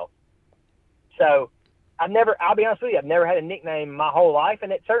yourself. So I'll be honest with you, I've never had a nickname my whole life,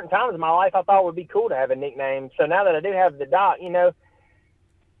 and at certain times in my life I thought it would be cool to have a nickname. So now that I do have the doc,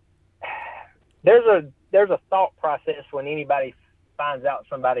 there's a thought process when anybody finds out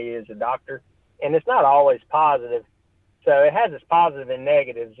somebody is a doctor, and it's not always positive. So it has its positive and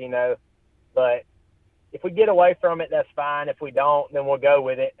negatives, but if we get away from it, that's fine. If we don't, then we'll go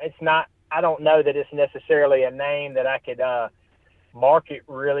with it. I don't know that it's necessarily a name that I could market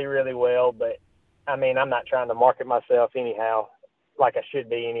really, really well, but I mean, I'm not trying to market myself anyhow, like I should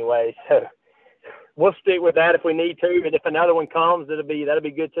be anyway. So we'll stick with that if we need to, and if another one comes, that'll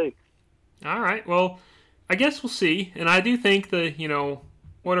be good too. All right. Well, I guess we'll see. And I do think that,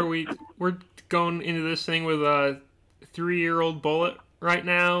 we're going into this thing with a 3-year-old bullet right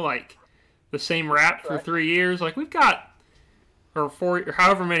now, like the same rap for 3 years. Like we've got, or 4, or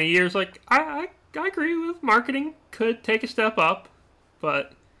however many years. Like I agree with marketing could take a step up,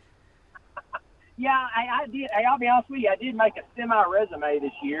 but yeah, I did. I'll be honest with you, I did make a semi resume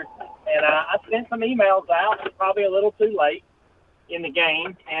this year, and I sent some emails out. It's probably a little too late in the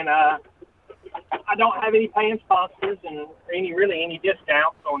game, and I don't have any paying sponsors and any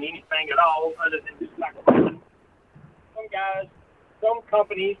discounts on anything at all, other than just like some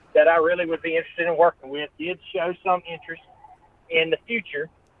companies that I really would be interested in working with did show some interest in the future,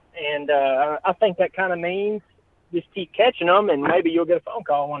 and I think that kind of means just keep catching them, and maybe you'll get a phone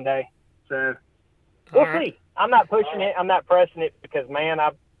call one day. So we'll see. I'm not pushing it. I'm not pressing it because, man,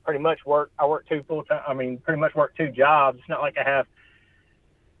 I pretty much work 2 full-time. I mean, pretty much work 2 jobs. It's not like I have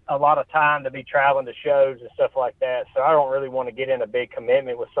a lot of time to be traveling to shows and stuff like that. So I don't really want to get in a big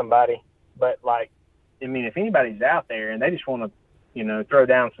commitment with somebody. But, like, I mean, if anybody's out there and they just want to, throw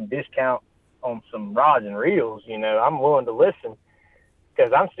down some discount on some rods and reels, I'm willing to listen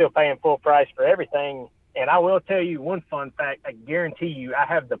because I'm still paying full price for everything. And I will tell you one fun fact. I guarantee you I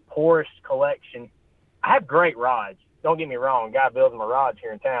have the poorest collection. I have great rods. Don't get me wrong. A guy builds my rods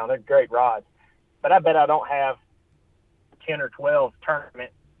here in town. They're great rods. But I bet I don't have 10 or 12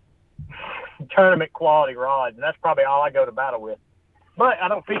 tournament quality rods, and that's probably all I go to battle with. But I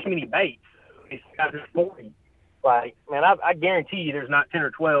don't fish many baits. These guys are 40. Like, man, I guarantee you there's not 10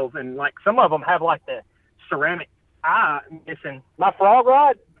 or 12, and like some of them have like the ceramic eye missing. My frog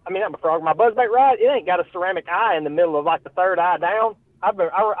rod, my buzzbait rod, it ain't got a ceramic eye in the middle of like the third eye down.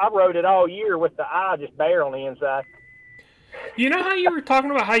 I rode it all year with the eye just bare on the inside. You know how you were talking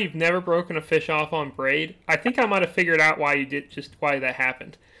about how you've never broken a fish off on braid? I think I might have figured out why that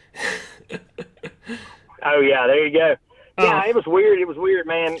happened. Oh yeah, there you go. Yeah, it was weird. It was weird,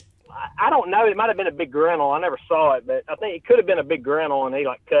 man. I don't know. It might have been a big grinnell. I never saw it, but I think it could have been a big grinnell, and he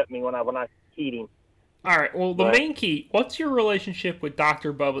like cut me when I hit him. All right. Well, the main key. What's your relationship with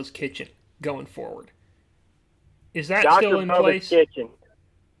Dr. Bubba's Kitchen going forward? Is that still in place? Dr. Bubba's Kitchen.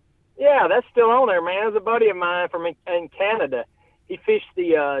 Yeah, that's still on there, man. There's a buddy of mine from in Canada. He fished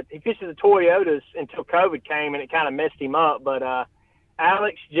the Toyotas until COVID came, and it kind of messed him up. But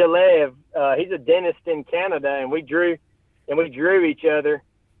Alex Jalev, he's a dentist in Canada, and we drew each other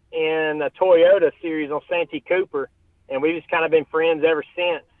in a Toyota series on Santee Cooper, and we've just kind of been friends ever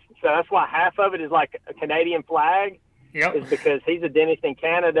since. So that's why half of it is like a Canadian flag. Yep. Is because he's a dentist in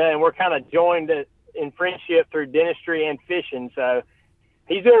Canada, and we're kind of joined in friendship through dentistry and fishing. So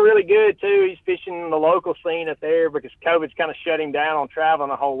he's doing really good too. He's fishing the local scene up there because COVID's kind of shut him down on traveling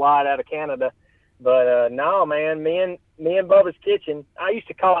a whole lot out of Canada. But no, man, me and Bubba's Kitchen. I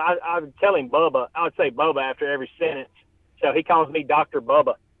would tell him Bubba. I would say Bubba after every sentence. So he calls me Dr.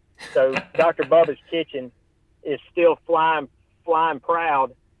 Bubba. So Dr. Bubba's Kitchen is still flying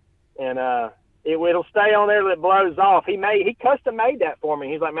proud, and it'll stay on there till it blows off. He custom made that for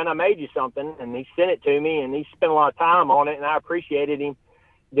me. He's like, man, I made you something, and he sent it to me, and he spent a lot of time on it, and I appreciated him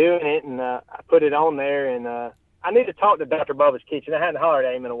doing it, and I put it on there, and I need to talk to Dr. Bubba's Kitchen. I hadn't hollered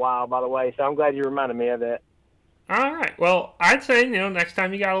at him in a while, by the way, so I'm glad you reminded me of that. All right. Well, I'd say, next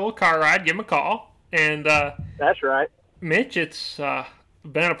time you got a little car ride, give him a call. And that's right. Mitch, it's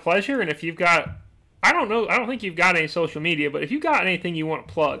been a pleasure. And if you've got, I don't think you've got any social media, but if you've got anything you want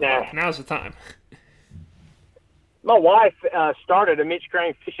to plug, now's the time. My wife started a Mitch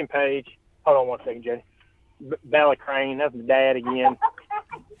Crane fishing page. Hold on one second, Jody. Bella Crane, that's my dad again.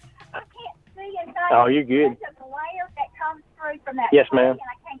 Oh, you're good. Yes, ma'am.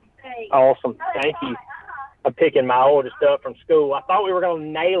 Awesome. Thank you. I'm picking my oldest up from school. I thought we were going to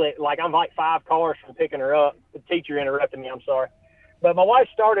nail it. Like, I'm like 5 cars from picking her up. The teacher interrupted me. I'm sorry. But my wife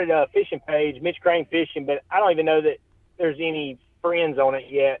started a fishing page, Mitch Crane Fishing, but I don't even know that there's any friends on it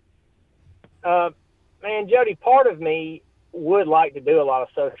yet. Man, Jody, part of me would like to do a lot of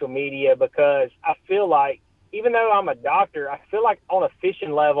social media because I feel like, even though I'm a doctor, I feel like on a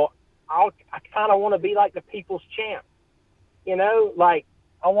fishing level, I kind of want to be like the people's champ. Like,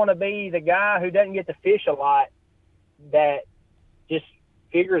 I want to be the guy who doesn't get to fish a lot that just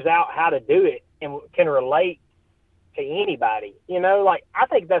figures out how to do it and can relate to anybody. Like, I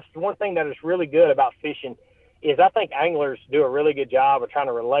think that's one thing that is really good about fishing is I think anglers do a really good job of trying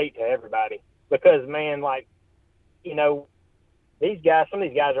to relate to everybody because, man, like, some of these guys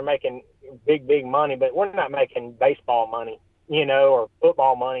are making big money, but we're not making baseball money, or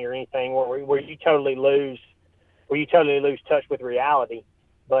football money or anything where you totally lose touch with reality.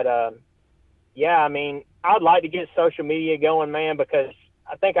 But, yeah, I mean, I'd like to get social media going, man, because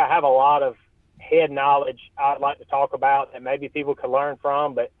I think I have a lot of head knowledge I'd like to talk about that maybe people could learn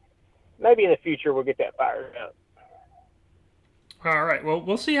from, but maybe in the future we'll get that fired up. All right. Well,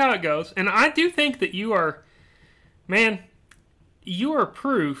 we'll see how it goes. And I do think that you are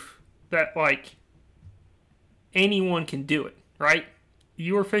proof that, like, anyone can do it, right?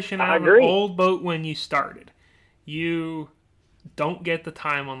 You were fishing out of an old boat when you started. You don't get the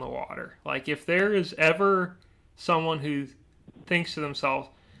time on the water. Like, if there is ever someone who thinks to themselves,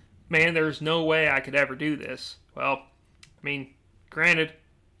 man, there's no way I could ever do this. Well, I mean, granted,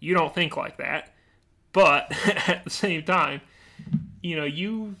 you don't think like that, but at the same time,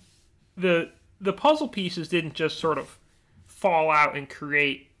 the puzzle pieces didn't just sort of fall out and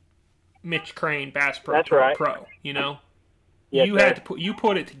create Mitch Crane Bass Pro That's Tour right. Pro, Yes, you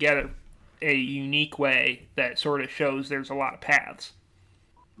put it together a unique way that sort of shows there's a lot of paths.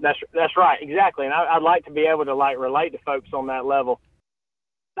 That's right, exactly. And I'd like to be able to, like, relate to folks on that level.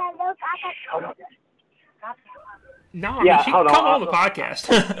 No, yeah, she can come on the podcast.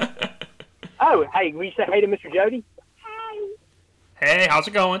 Oh, hey, will you say hey to Mr. Jody? Hey, how's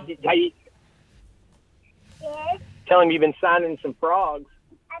it going? Hey. Good. Tell him you've been signing some frogs.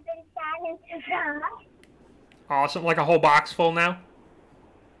 I've been signing some frogs. Awesome. Like a whole box full now?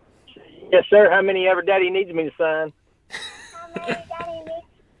 Yes, sir. How many ever Daddy needs me to sign? How many Daddy needs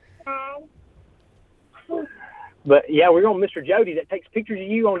to sign? But, yeah, we're on Mr. Jody that takes pictures of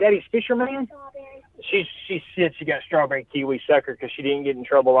you on Daddy's Fisherman. She said she got strawberry kiwi sucker because she didn't get in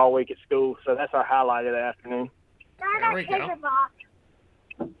trouble all week at school. So that's our highlight of the afternoon. There we go.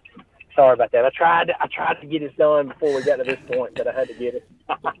 Sorry about that. I tried to get it done before we got to this point, but I had to get it.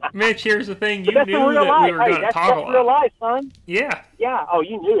 Mitch, here's the thing. You knew that life. We were going to talk about. That's real life, son. Yeah. Yeah. Oh,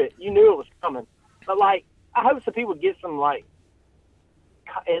 you knew it. You knew it was coming. But, like, I hope some people get some, I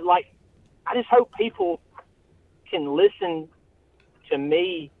just hope people can listen to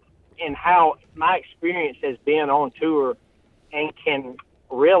me and how my experience has been on tour and can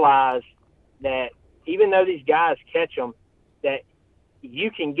realize that even though these guys catch them, that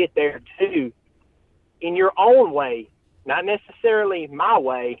you can get there too in your own way, not necessarily my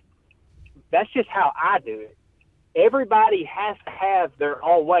way. That's just how I do it. Everybody has to have their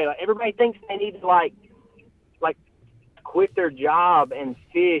own way. Like, everybody thinks they need to like quit their job and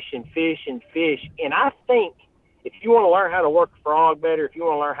fish and fish and fish. And I think if you want to learn how to work a frog better, if you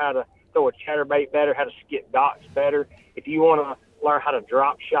want to learn how to throw a chatterbait better, how to skip docks better, if you want to learn how to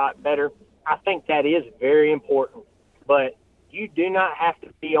drop shot better, I think that is very important. But you do not have to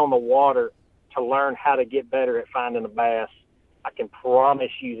be on the water to learn how to get better at finding a bass. I can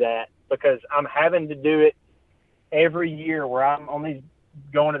promise you that, because I'm having to do it every year where I'm on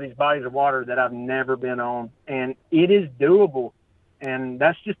going to these bodies of water that I've never been on. And it is doable. And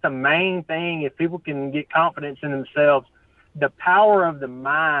that's just the main thing. If people can get confidence in themselves, the power of the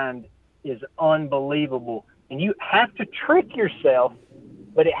mind is unbelievable. And you have to trick yourself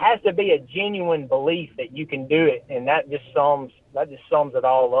but it has to be a genuine belief that you can do it, and that just sums it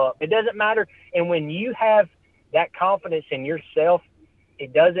all up. It doesn't matter, and when you have that confidence in yourself,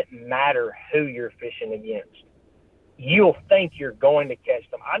 it doesn't matter who you're fishing against. You'll think you're going to catch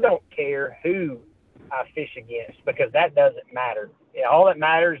them. I don't care who I fish against, because that doesn't matter. All that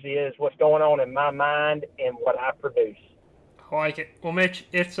matters is what's going on in my mind and what I produce. I like it. Well, Mitch,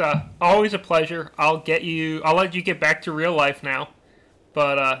 it's always a pleasure. I'll let you get back to real life now.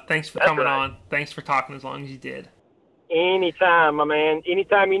 But thanks for coming on. Thanks for talking as long as you did. Anytime, my man.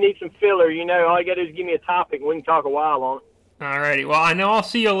 Anytime you need some filler, all you got to do is give me a topic and we can talk a while on it. Alrighty. Well, I know I'll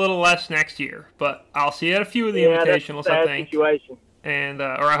see you a little less next year, but I'll see you at a few of the invitationals, that's a I sad think. Situation. And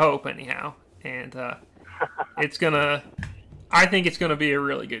or I hope anyhow. And I think it's gonna be a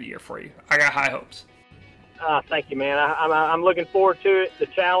really good year for you. I got high hopes. Thank you, man. I'm looking forward to it, the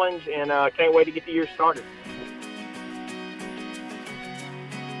challenge, and can't wait to get the year started.